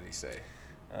he say?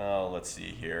 Oh, let's see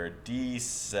here. D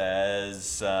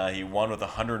says he won with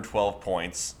 112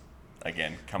 points.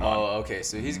 Again, come on. Oh, okay.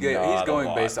 So he's Not a going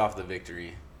lot. based off the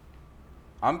victory.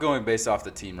 I'm going based off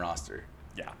the team roster.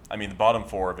 Yeah, I mean the bottom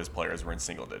 4 of his players were in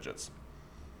single digits.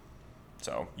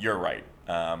 So you're right.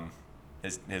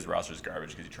 His roster's garbage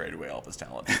because he traded away all of his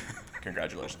talent.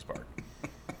 Congratulations, Park.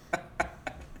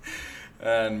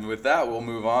 And with that, we'll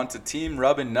move on to Team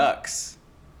Rubbin' Nux.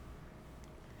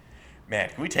 Man,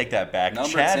 can we take that back?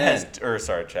 Number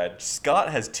 10. Scott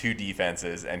has 2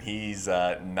 defenses, and he's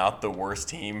not the worst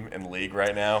team in the league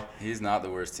right now. He's not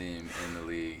the worst team in the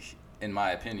league, in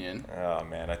my opinion. Oh,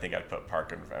 man, I think I'd put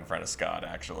Park in front of Scott,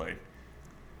 actually.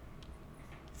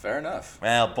 Fair enough.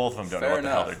 Well, both of them don't know Fair what the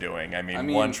hell enough. they're doing. I mean, I one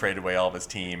mean- traded away all of his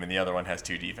team, and the other one has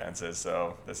 2 defenses,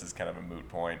 so this is kind of a moot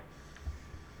point.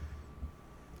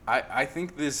 I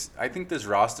think this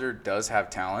roster does have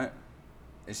talent.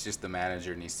 It's just the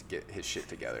manager needs to get his shit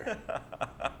together.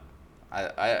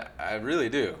 I really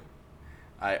do.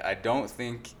 I don't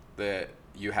think that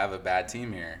you have a bad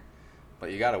team here,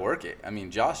 but you got to work it. I mean,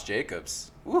 Josh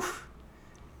Jacobs,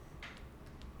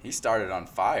 he started on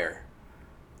fire.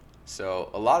 So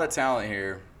a lot of talent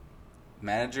here.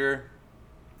 Manager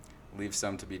leaves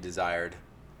some to be desired.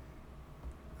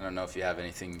 I don't know if you have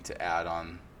anything to add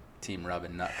on Team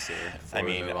Rubbin' Nux here. I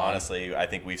mean, honestly, I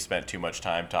think we've spent too much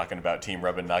time talking about Team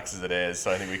Rubbin' Nux as it is,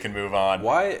 so I think we can move on.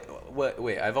 Why?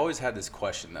 Wait, I've always had this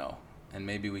question, though, and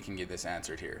maybe we can get this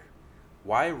answered here.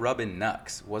 Why Rubbin'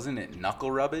 Nux? Wasn't it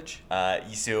knuckle rubbage?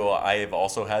 So I have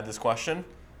also had this question.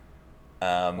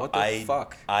 What the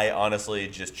fuck? I honestly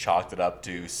just chalked it up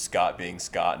to Scott being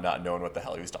Scott, not knowing what the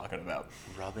hell he was talking about.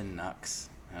 Rubbin' Nux.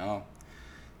 Well,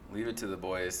 leave it to the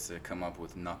boys to come up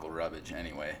with knuckle rubbage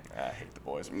anyway. I hate the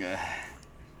boys.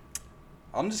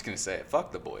 I'm just going to say it.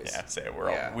 Fuck the boys. Yeah, say it.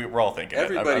 We're all thinking it.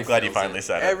 Everybody I'm glad you feels finally it.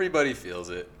 said it. Everybody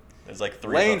feels it. There's like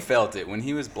 3 Lane of them. felt it when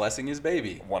he was blessing his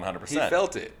baby. 100%. He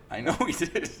felt it. I know he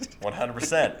did.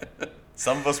 100%.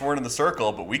 Some of us weren't in the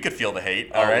circle, but we could feel the hate.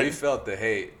 Oh, All right. we felt the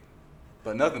hate.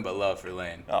 But nothing but love for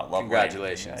Lane. Oh, love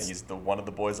Congratulations. Lane. Yeah, he's one of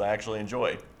the boys I actually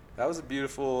enjoy. That was a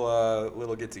beautiful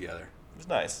little get-together It was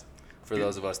nice. for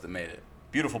those of us that made it.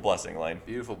 Beautiful blessing, Lane.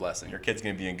 Beautiful blessing. Your kid's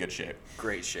going to be in good shape.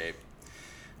 Great shape.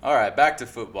 All right, back to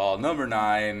football. Number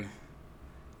 9,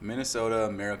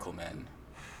 Minnesota Miracle Men.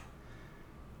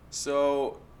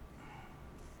 So,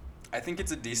 I think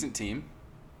it's a decent team.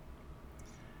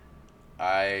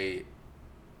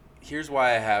 Here's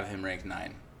why I have him ranked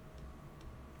 9.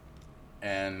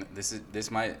 And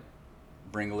this might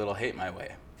bring a little hate my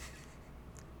way.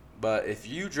 But if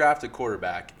you draft a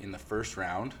quarterback in the first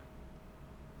round,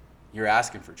 you're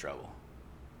asking for trouble.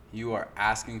 You are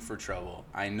asking for trouble.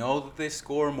 I know that they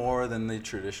score more than the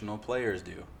traditional players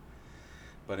do.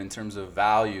 But in terms of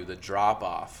value, the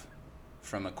drop-off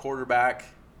from a quarterback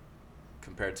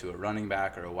compared to a running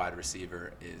back or a wide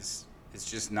receiver is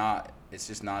just not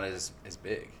as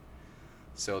big.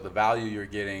 So the value you're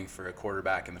getting for a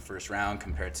quarterback in the first round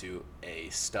compared to a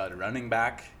stud running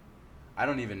back, I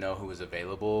don't even know who was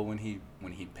available when he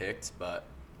picked, but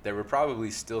there were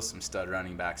probably still some stud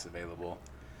running backs available.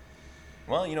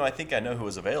 Well, I think I know who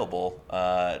was available.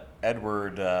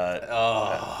 Edward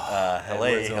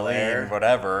Edwards-Helaire.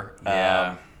 whatever.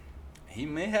 Yeah. He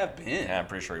may have been. Yeah, I'm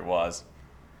pretty sure he was.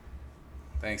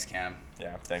 Thanks, Cam.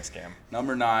 Yeah, thanks, Cam.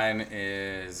 Number 9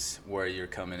 is where you're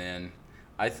coming in.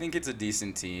 I think it's a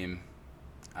decent team.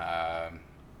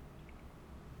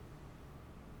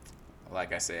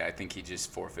 Like I say, I think he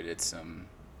just forfeited some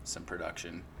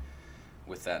production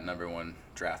with that number 1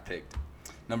 draft pick.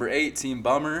 Number 8, Team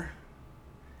Bummer.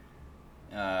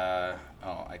 I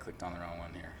clicked on the wrong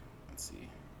one here. Let's see.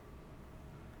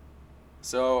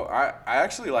 So I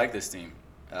actually like this team.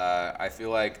 I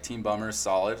feel like Team Bummer is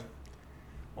solid.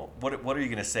 Well, what are you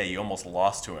gonna say? You almost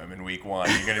lost to him in week 1.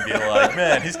 You're gonna be like,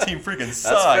 man, his team freaking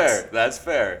sucks. That's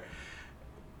fair.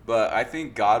 But I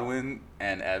think Godwin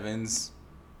and Evans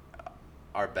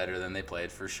are better than they played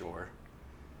for sure.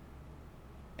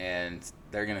 And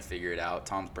they're gonna figure it out.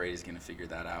 Tom Brady's gonna figure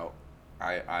that out.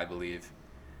 I believe.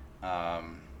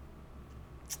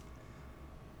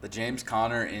 The James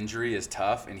Conner injury is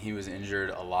tough, and he was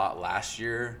injured a lot last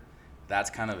year.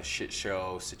 That's kind of a shit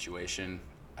show situation.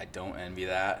 I don't envy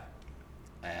that.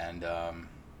 And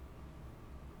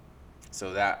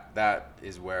so that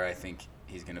is where I think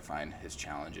he's going to find his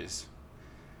challenges.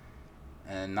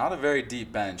 And not a very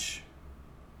deep bench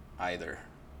either.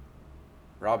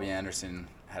 Robbie Anderson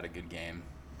had a good game,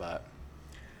 but...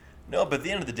 No, but at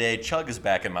the end of the day, Chug is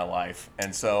back in my life,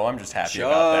 and so I'm just happy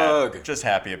about that. Just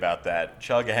happy about that.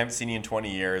 Chug, I haven't seen you in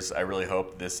 20 years. I really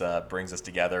hope this brings us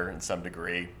together in some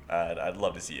degree. I'd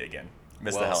love to see you again.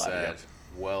 Miss the hell out of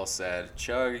you. Well said.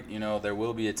 Chug, there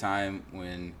will be a time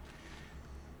when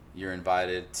you're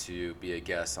invited to be a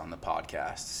guest on the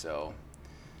podcast, so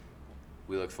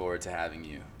we look forward to having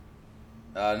you.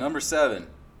 Number 7,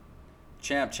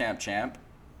 Champ.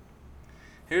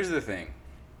 Here's the thing.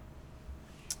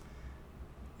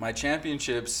 My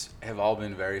championships have all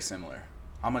been very similar.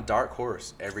 I'm a dark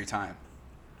horse every time.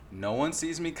 No one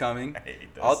sees me coming.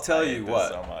 I'll tell you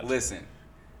what. So listen,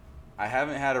 I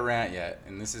haven't had a rant yet,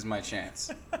 and this is my chance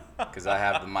because I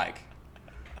have the mic.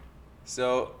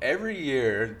 So every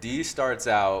year, D starts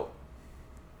out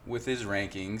with his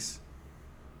rankings,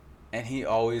 and he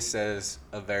always says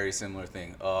a very similar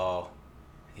thing. Oh,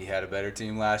 he had a better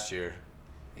team last year.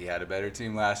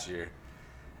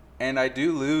 And I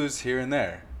do lose here and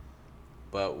there.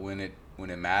 But when it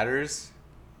matters,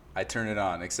 I turn it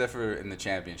on, except for in the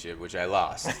championship, which I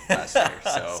lost last year.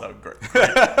 So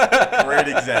great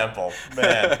example,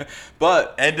 man.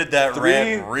 But ended that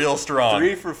rant real strong.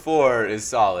 3 for 4 is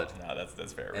solid. No,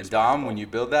 that's fair. And Dom, when you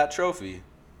build that trophy,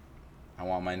 I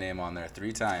want my name on there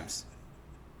 3 times.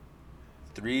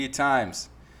 3 times.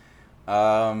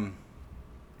 So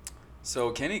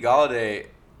Kenny Golladay,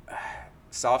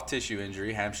 soft tissue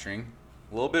injury, hamstring.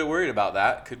 A little bit worried about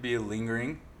that. Could be a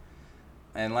lingering.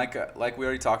 And like we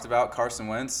already talked about, Carson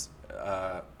Wentz,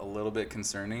 a little bit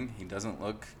concerning. He doesn't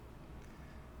look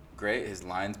great. His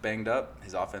line's banged up,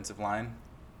 his offensive line.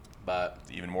 But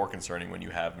even more concerning when you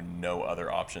have no other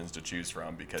options to choose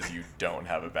from because you don't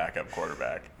have a backup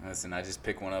quarterback. Listen, I just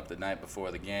picked one up the night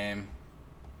before the game.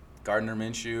 Gardner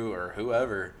Minshew or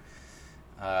whoever.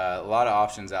 A lot of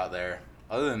options out there.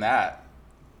 Other than that,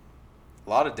 a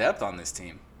lot of depth on this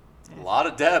team. A lot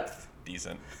of depth.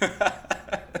 Decent.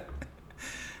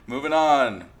 Moving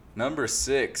on. Number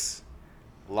 6,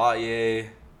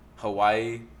 Laie,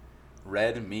 Hawaii,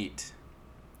 red meat.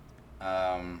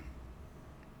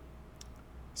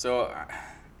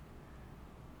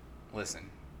 Listen,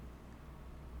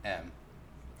 M.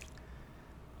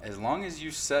 As long as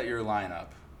you set your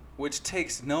lineup, which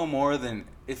takes no more than,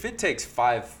 if it takes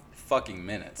 5 fucking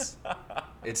minutes,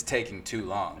 it's taking too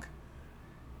long.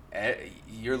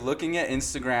 You're looking at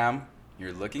Instagram,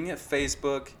 you're looking at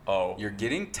Facebook, you're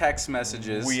getting text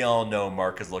messages. We all know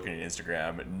Mark is looking at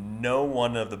Instagram. No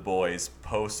one of the boys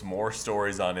posts more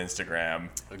stories on Instagram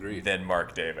than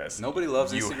Mark Davis. Nobody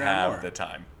loves Instagram more. You have the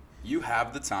time. You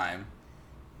have the time.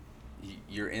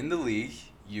 You're in the league.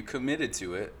 You committed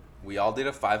to it. We all did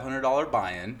a $500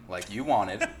 buy-in like you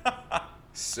wanted.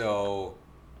 So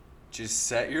just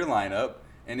set your lineup.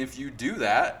 And if you do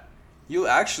that, you'll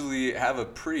actually have a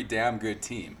pretty damn good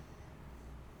team.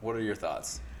 What are your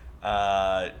thoughts?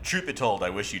 Truth be told,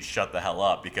 I wish you'd shut the hell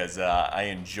up because I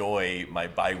enjoy my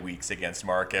bye weeks against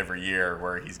Mark every year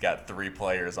where he's got 3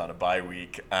 players on a bye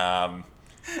week. And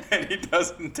he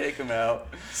doesn't take them out.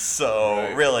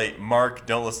 So, Really, Mark,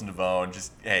 don't listen to Vone.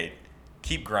 Just, hey,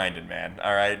 keep grinding, man.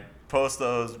 All right? post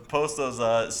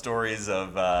those stories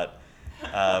of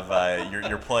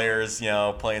your players,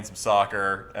 playing some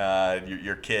soccer.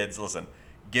 Your kids. Listen,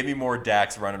 give me more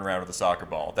Dax running around with a soccer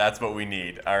ball. That's what we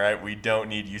need. All right, we don't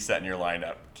need you setting your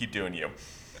lineup. Keep doing you.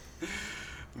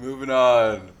 Moving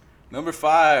on. Number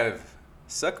 5,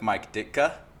 suck Mike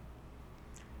Ditka.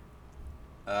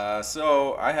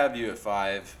 So I have you at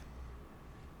 5.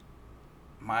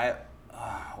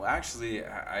 Actually,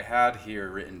 I had here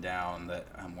written down that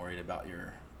I'm worried about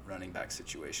your running back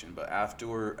situation, but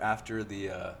after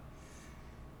the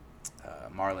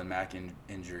Marlon Mack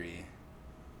injury,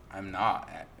 I'm not.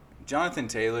 Jonathan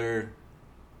Taylor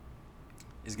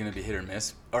is going to be hit or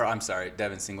miss. Or, I'm sorry,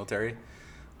 Devin Singletary.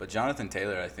 But Jonathan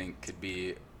Taylor, I think, could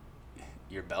be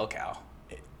your bell cow.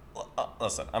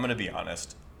 Listen, I'm going to be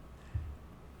honest.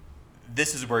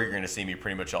 This is where you're going to see me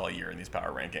pretty much all year in these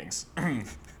power rankings.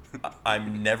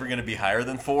 I'm never going to be higher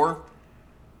than 4.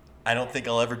 I don't think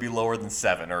I'll ever be lower than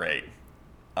 7 or 8.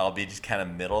 I'll be just kind of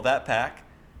middle of that pack.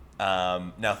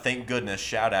 Now, thank goodness,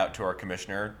 shout out to our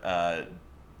commissioner,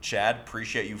 Chad.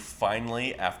 Appreciate you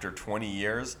finally, after 20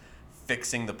 years,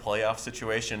 fixing the playoff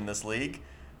situation in this league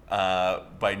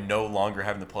by no longer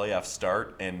having the playoffs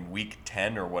start in week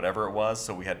 10 or whatever it was.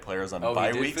 So we had players on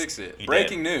bye weeks. He did fix it.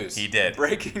 Breaking news. He did.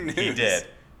 Breaking news. He did.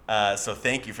 So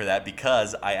thank you for that,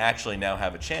 because I actually now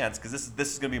have a chance, because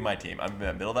this is going to be my team. I'm in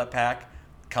the middle of that pack.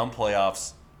 Come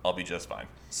playoffs, I'll be just fine.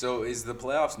 So is the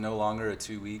playoffs no longer a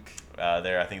 2-week?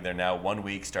 I think they're now 1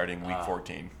 week starting week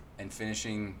 14. And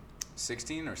finishing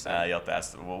 16 or 7? You'll have to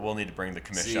ask. We'll need to bring the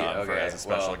commission on as a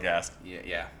special guest.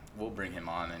 Yeah. We'll bring him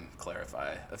on and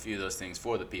clarify a few of those things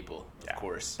for the people, of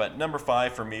course. But number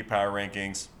 5 for me, power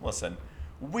rankings. Listen,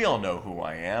 we all know who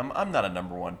I am. I'm not a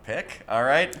number 1 pick, all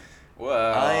right?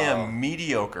 Well, I am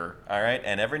mediocre, all right?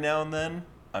 And every now and then,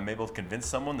 I'm able to convince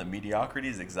someone that mediocrity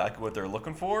is exactly what they're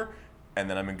looking for, and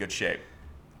then I'm in good shape.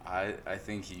 I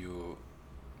think you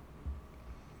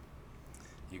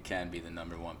can be the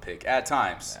number 1 pick at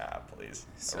times. Please.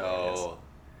 So,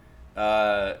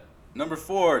 number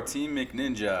 4, Team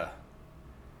McNinja.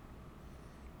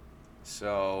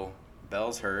 So,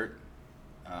 Bell's hurt.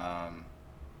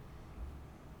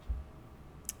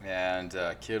 And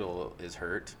Kittle is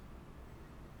hurt.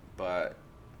 But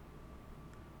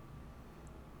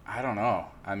I don't know.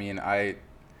 I mean,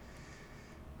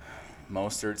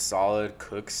 Mostert's solid.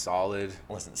 Cook's solid.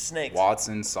 Listen, Snakes.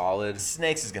 Watson solid.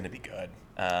 Snakes is going to be good.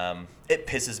 It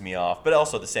pisses me off, but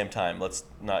also at the same time, let's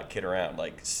not kid around.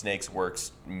 Like, Snakes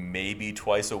works maybe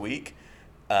twice a week.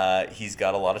 He's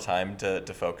got a lot of time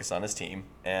to focus on his team,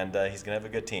 and he's going to have a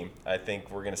good team. I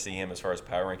think we're going to see him as far as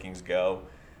power rankings go.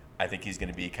 I think he's going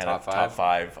to be kind of top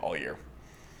 5 all year.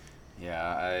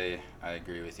 Yeah, I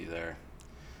agree with you there.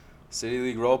 City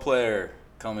League role player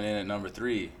coming in at number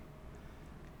 3.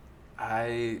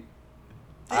 I'm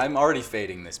already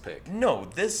fading this pick. No,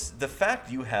 the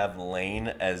fact you have Lane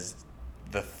as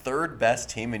the 3rd best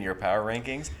team in your power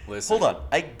rankings. Listen. Hold on,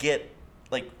 I get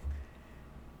the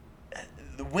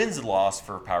wins and loss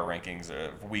for power rankings.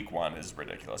 Week 1 is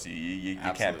ridiculous. You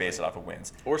can't base it off of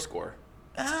wins or score.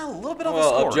 A little bit of a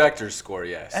score. Objectors score,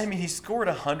 yes. I mean, he scored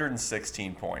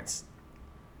 116 points.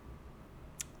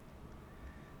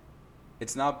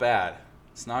 It's not bad.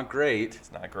 It's not great.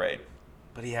 It's not great.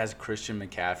 But he has Christian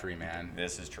McCaffrey, man.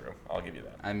 This is true. I'll give you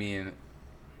that. I mean,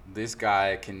 this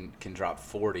guy can drop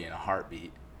 40 in a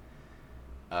heartbeat.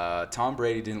 Tom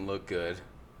Brady didn't look good,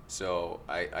 so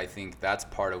I think that's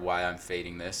part of why I'm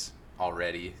fading this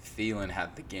already. Thielen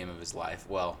had the game of his life.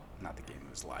 Well, not the game of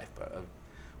his life, but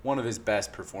one of his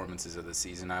best performances of the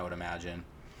season, I would imagine.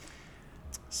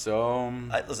 So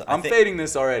I'm fading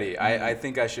this already. I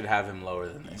think I should have him lower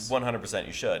than this. 100%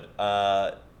 you should.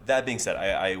 That being said,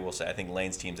 I will say I think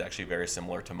Lane's team's actually very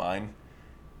similar to mine.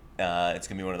 It's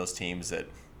going to be one of those teams that,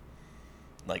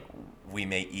 like, we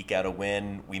may eke out a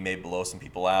win, we may blow some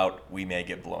people out, we may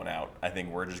get blown out. I think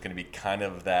we're just going to be kind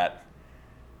of that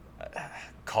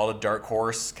call a dark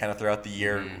horse kind of throughout the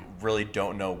year. Really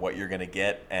don't know what you're going to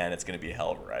get, and it's going to be a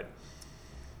hell of a ride.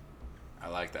 I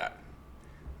like that.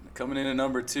 Coming in at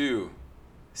number 2,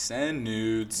 send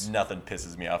nudes. Nothing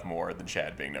pisses me off more than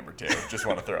Chad being number 2. Just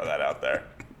want to throw that out there.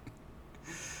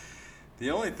 The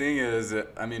only thing is,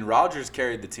 I mean, Rodgers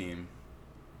carried the team.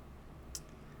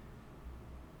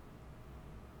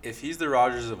 If he's the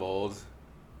Rodgers of old,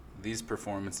 these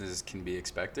performances can be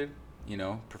expected. You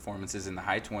know, performances in the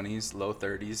high 20s, low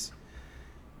 30s,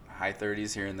 high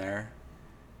 30s here and there.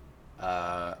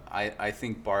 I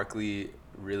think Barkley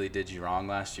really did you wrong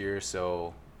last year,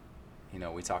 so, you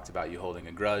know, we talked about you holding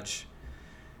a grudge.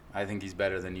 I think he's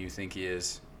better than you think he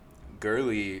is.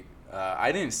 Gurley,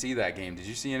 I didn't see that game. Did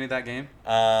you see any of that game?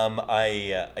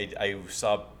 I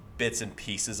saw bits and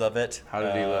pieces of it. How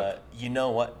did he look? You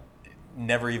know what?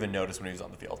 Never even noticed when he was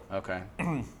on the field. Okay.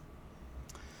 I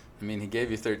mean, he gave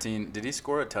you 13. Did he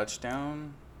score a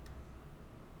touchdown?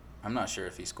 I'm not sure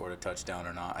if he scored a touchdown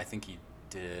or not. I think he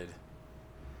did.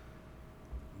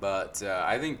 But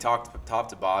I think top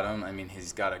to bottom, I mean,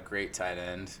 he's got a great tight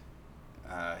end.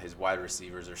 His wide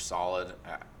receivers are solid.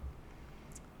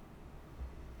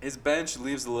 His bench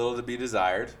leaves a little to be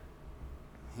desired.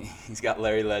 He's got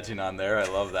Larry Legend on there. I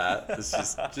love that. It's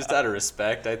just out of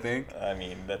respect, I think. I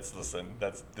mean, that's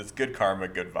good karma,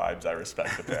 good vibes. I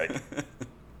respect the pick.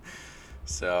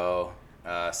 So,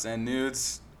 send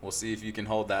nudes. We'll see if you can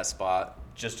hold that spot.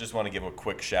 Just want to give a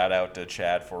quick shout out to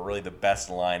Chad for really the best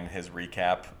line in his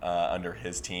recap under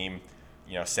his team.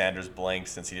 You know, Sanders blanked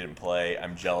since he didn't play.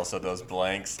 I'm jealous of those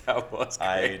blanks. That was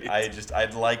great.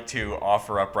 I'd like to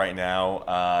offer up right now.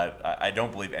 I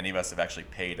don't believe any of us have actually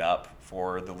paid up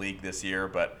for the league this year,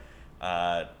 but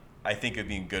I think it'd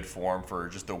be in good form for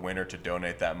just the winner to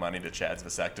donate that money to Chad's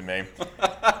vasectomy.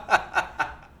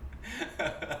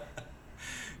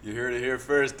 You heard it here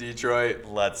first, Detroit.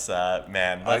 Let's help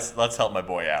my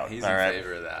boy out. He's all in right?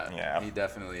 favor of that. Yeah. He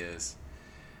definitely is.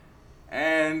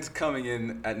 And coming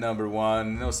in at number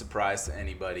 1, no surprise to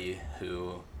anybody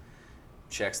who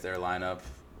checks their lineup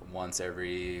once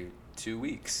every 2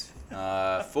 weeks.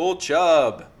 Full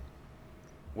Chubb.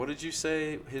 What did you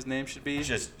say his name should be?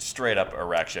 Just straight up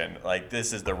erection. Like,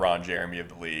 this is the Ron Jeremy of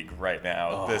the league right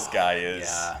now. This guy is.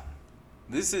 Yeah.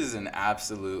 This is an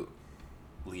absolutely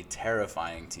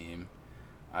terrifying team.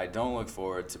 I don't look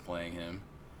forward to playing him.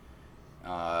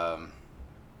 I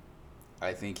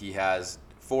think he has,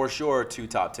 for sure, 2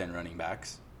 top 10 running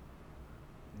backs.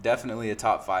 Definitely a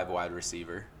top 5 wide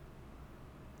receiver.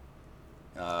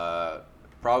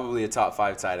 Probably a top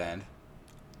 5 tight end.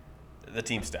 The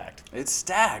team's stacked. It's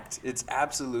stacked. It's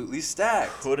absolutely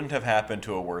stacked. Couldn't have happened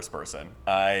to a worse person.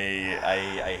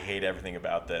 I hate everything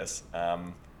about this.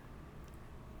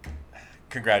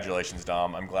 Congratulations,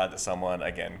 Dom. I'm glad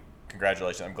that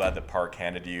congratulations. I'm glad that Park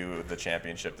handed you the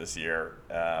championship this year.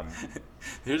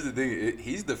 Here's the thing.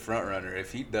 He's the front runner.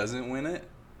 If he doesn't win it,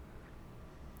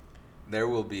 there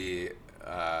will be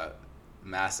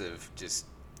massive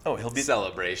he'll be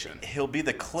celebration. He'll be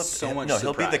the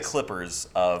He'll be the Clippers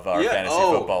of our fantasy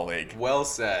football league. Well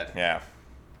said. Yeah.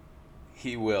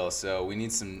 He will. So we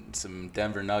need some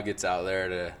Denver Nuggets out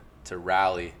there to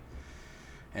rally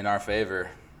in our favor.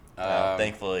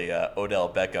 Thankfully,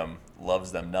 Odell Beckham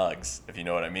loves them Nugs, if you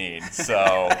know what I mean.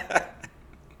 So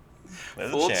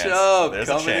there's Full a chance. Chubb There's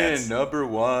coming a chance. in number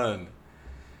 1.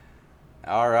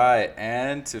 All right,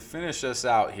 and to finish us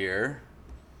out here,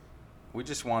 we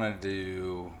just wanted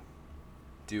to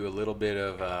do a little bit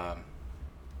of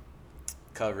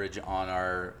coverage on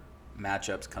our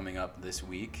matchups coming up this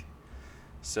week.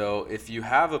 So if you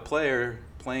have a player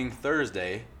playing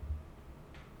Thursday,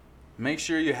 make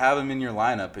sure you have him in your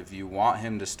lineup if you want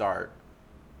him to start.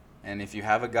 And if you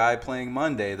have a guy playing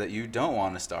Monday that you don't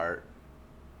want to start,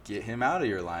 get him out of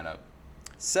your lineup.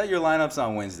 Set your lineups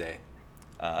on Wednesday.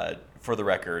 For the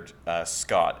record,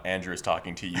 Scott, Andrew is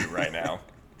talking to you right now.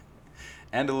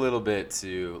 And a little bit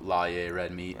to Laie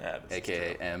Red Meat,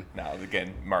 a.k.a. True. M. Now,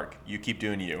 again, Mark, you keep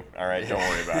doing you. All right, don't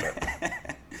worry about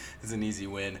it. It's an easy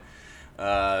win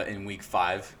in week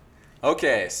 5.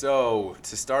 Okay, so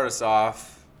to start us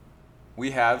off,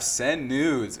 we have Send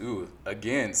Nudes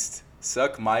against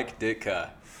Suck Mike Ditka.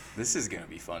 This is going to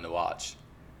be fun to watch.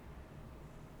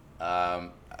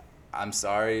 I'm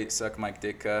sorry, Suck Mike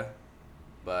Ditka,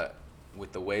 but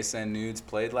with the way Send Nudes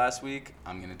played last week,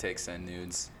 I'm going to take Send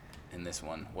Nudes in this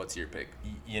one. What's your pick?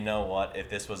 You know what? If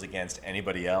this was against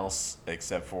anybody else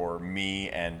except for me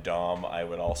and Dom, I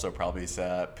would also probably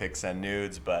pick Send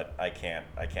Nudes, but I can't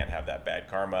have that bad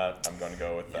karma. I'm going to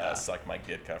go with Suck Mike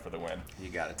Ditka for the win. You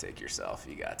got to take yourself.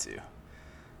 You got to.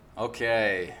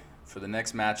 Okay, for the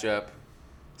next matchup,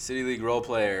 City League Role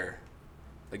Player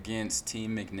against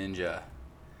Team McNinja.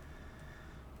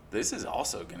 This is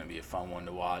also going to be a fun one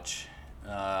to watch.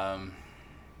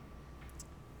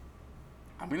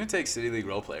 I'm going to take City League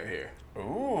Role Player here.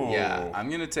 Ooh. Yeah, I'm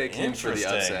going to take him for the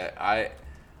upset.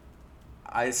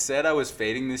 I said I was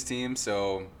fading this team,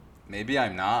 so maybe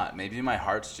I'm not. Maybe my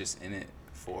heart's just in it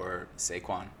for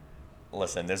Saquon.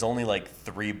 Listen, there's only like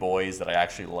 3 boys that I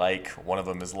actually like. One of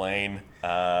them is Lane.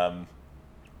 I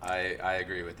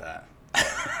agree with that.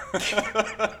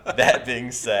 That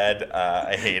being said,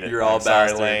 I hate it. You're all sorry,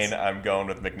 bastards. Lane. I'm going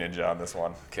with McNinja on this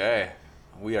one. Okay,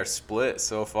 we are split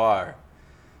so far.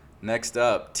 Next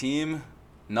up, Team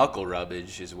Knuckle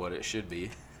Rubbage is what it should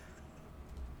be.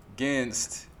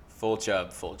 Against Full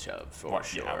chub for Well,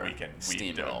 sure. Yeah, we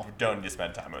Steamroll. don't need to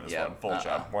spend time on this Yeah, one. Full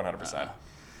chub, 100%.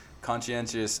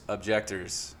 Conscientious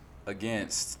objectors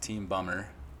against Team Bummer.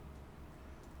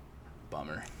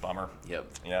 Bummer. Yep.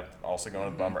 Also going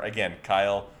with Bummer. Again,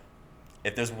 Kyle,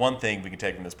 if there's one thing we can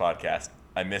take from this podcast,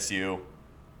 I miss you.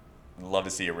 Love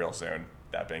to see you real soon.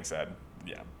 That being said,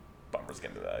 yeah, Bummer's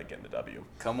getting the W.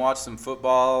 Come watch some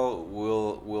football.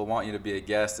 We'll want you to be a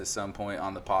guest at some point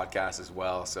on the podcast as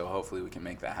well. So hopefully we can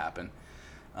make that happen.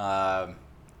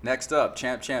 Next up,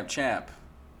 Champ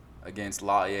against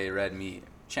Laie Red Meat.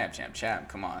 Champ.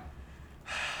 Come on.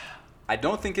 I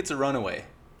don't think it's a runaway.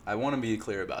 I want to be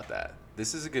clear about that.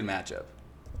 This is a good matchup.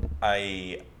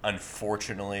 I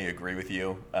unfortunately agree with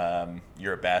you.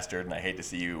 You're a bastard, and I hate to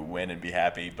see you win and be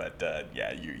happy. But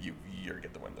yeah, you're gonna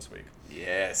get the win this week.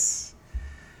 Yes.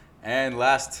 And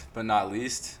last but not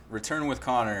least, Return with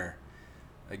Connor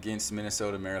against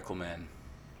Minnesota Miracle Men.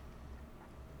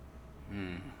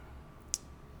 I'm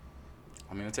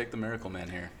going to take the Miracle Men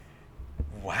here.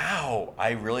 Wow,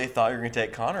 I really thought you were gonna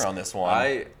take Connor on this one.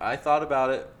 I thought about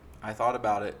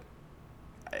it.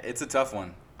 It's a tough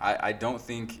one. I don't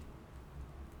think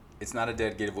it's not a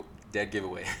dead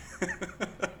giveaway.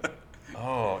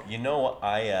 Oh, you know,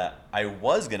 I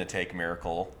was gonna take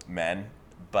Miracle Men,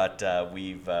 but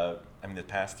the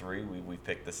past three we've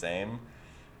picked the same.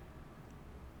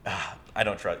 I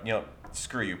don't trust.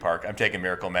 Screw you, Park. I'm taking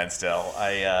Miracle Men still.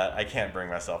 I can't bring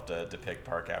myself to pick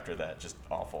Park after that just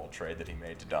awful trade that he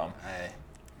made to Dom. Hey,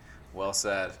 well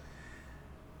said.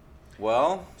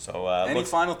 Well, so any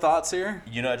final thoughts here?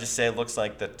 I just say it looks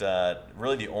like that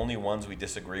really the only ones we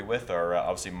disagree with are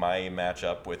obviously my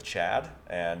matchup with Chad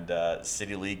and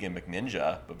City League and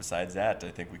McNinja. But besides that, I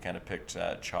think we kind of picked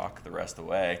chalk the rest of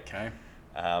the way. Okay.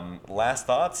 Last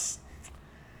thoughts.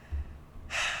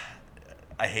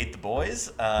 I hate the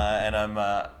boys, and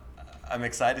I'm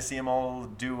excited to see them all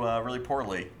do really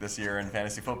poorly this year in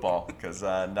fantasy football because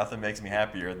nothing makes me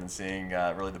happier than seeing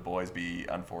really the boys be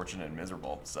unfortunate and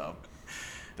miserable. So,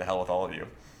 the hell with all of you.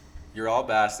 You're all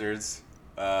bastards.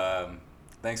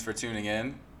 Thanks for tuning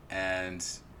in, and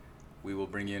we will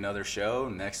bring you another show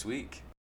next week.